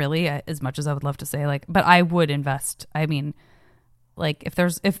invest, really, as much as I would love to say, like, but I would invest. I mean, like,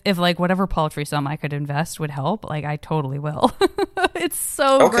 if like whatever paltry sum I could invest would help, like, I totally will. It's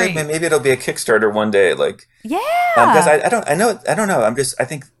so great. Okay, maybe it'll be a Kickstarter one day. Like, yeah. Because I don't know.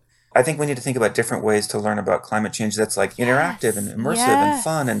 I think we need to think about different ways to learn about climate change that's like interactive and immersive and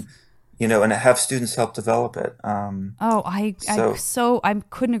fun, and and have students help develop it. I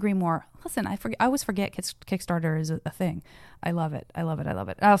couldn't agree more. Listen, I always forget Kickstarter is a thing. I love it. I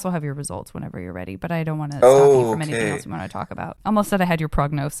also have your results whenever you're ready, but I don't want to stop you from anything else you want to talk about. Almost said I had your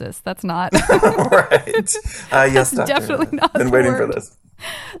prognosis. That's not. Right. Yes, That's definitely not Been waiting for this.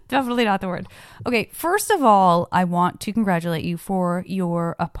 Definitely not the word. Okay, first of all, I want to congratulate you for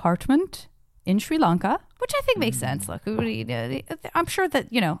your apartment in Sri Lanka, which I think makes sense. Look, I'm sure that,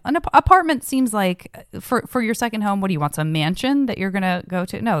 an apartment seems like, for your second home, what do you want, some mansion that you're going to go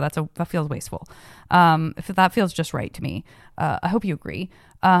to? No, that feels wasteful. If that feels just right to me. I hope you agree.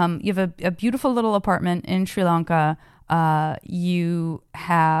 You have a beautiful little apartment in Sri Lanka.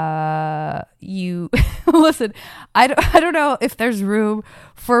 Listen, I don't know if there's room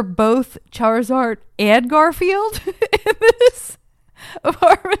for both Charizard and Garfield in this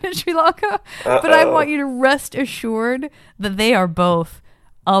apartment in Sri Lanka, but I want you to rest assured that they are both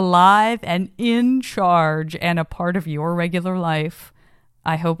alive and in charge and a part of your regular life.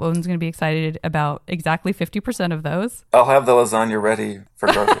 I hope Owen's going to be excited about exactly 50% of those. I'll have the lasagna ready for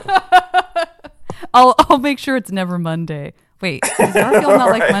Garfield. I'll make sure it's never Monday. Wait, is Garfield not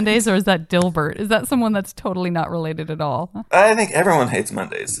like Mondays, or is that Dilbert? Is that someone that's totally not related at all? I think everyone hates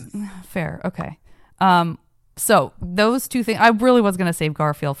Mondays. Fair, okay. So those two things, I really was going to save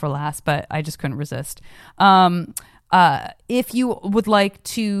Garfield for last, but I just couldn't resist. If you would like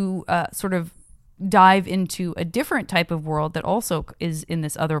to sort of dive into a different type of world that also is in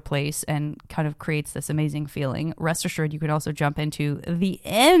this other place and kind of creates this amazing feeling, rest assured you can also jump into the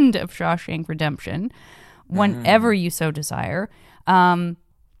end of Shawshank Redemption whenever you so desire. All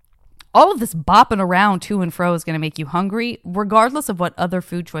of this bopping around to and fro is going to make you hungry. Regardless of what other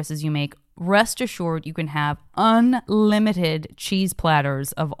food choices you make, rest assured you can have unlimited cheese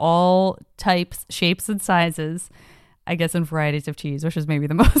platters of all types, shapes, and sizes. I guess in varieties of cheese, which is maybe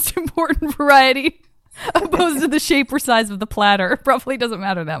the most important variety, opposed to the shape or size of the platter. It probably doesn't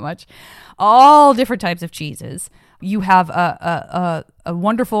matter that much. All different types of cheeses. You have a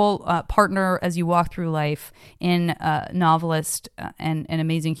wonderful partner as you walk through life in novelist and an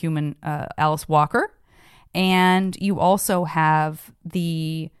amazing human, Alice Walker. And you also have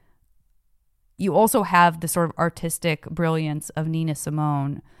the sort of artistic brilliance of Nina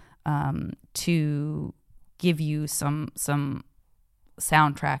Simone to give you some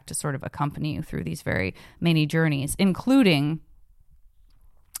soundtrack to sort of accompany you through these very many journeys, including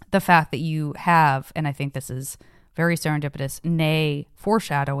the fact that you have, and I think this is very serendipitous, nay,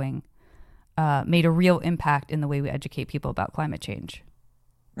 foreshadowing, made a real impact in the way we educate people about climate change.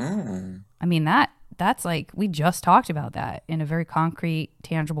 I mean, that's like, we just talked about that in a very concrete,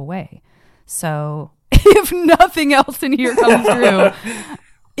 tangible way. So if nothing else in here comes true,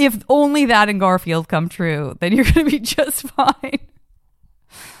 if only that in Garfield come true, then you're going to be just fine.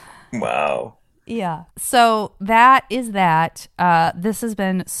 Wow. Yeah. So that is that. This has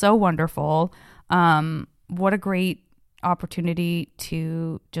been so wonderful. What a great opportunity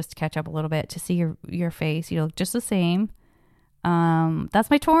to just catch up a little bit, to see your face. You look just the same. That's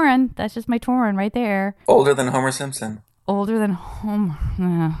my Torran. That's just my Torran right there. Older than Homer Simpson. Older than Homer.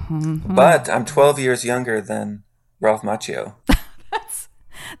 But I'm 12 years younger than Ralph Macchio.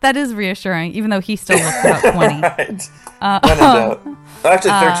 That is reassuring, even though he still looks about 20. Right. When in doubt.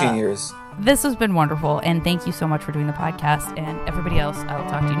 Actually, 13 years. This has been wonderful, and thank you so much for doing the podcast. And everybody else, I will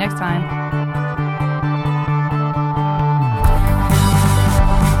talk to you next time.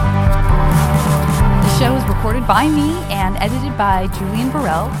 The show is recorded by me and edited by Julian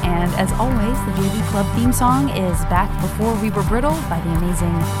Burrell. And as always, the JV Club theme song is Back Before We Were Brittle by the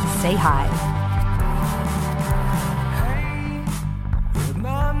amazing Say Hi.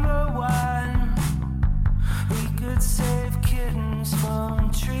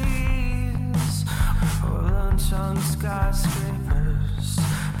 On skyscrapers,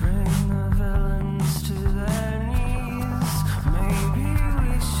 bring the villains to their knees. Maybe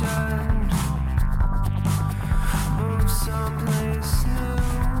we should move someplace new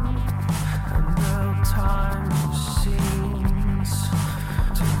and build time machines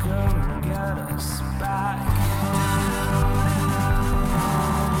to go and get us back.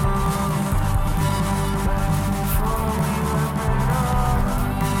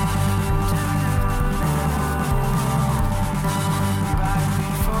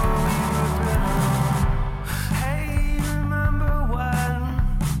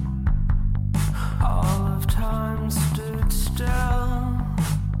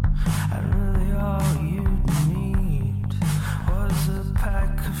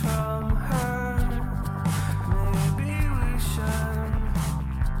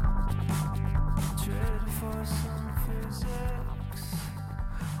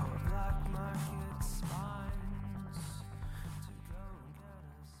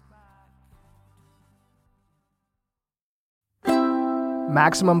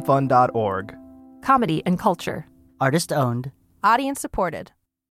 MaximumFun.org. Comedy and culture. Artist owned. Audience supported.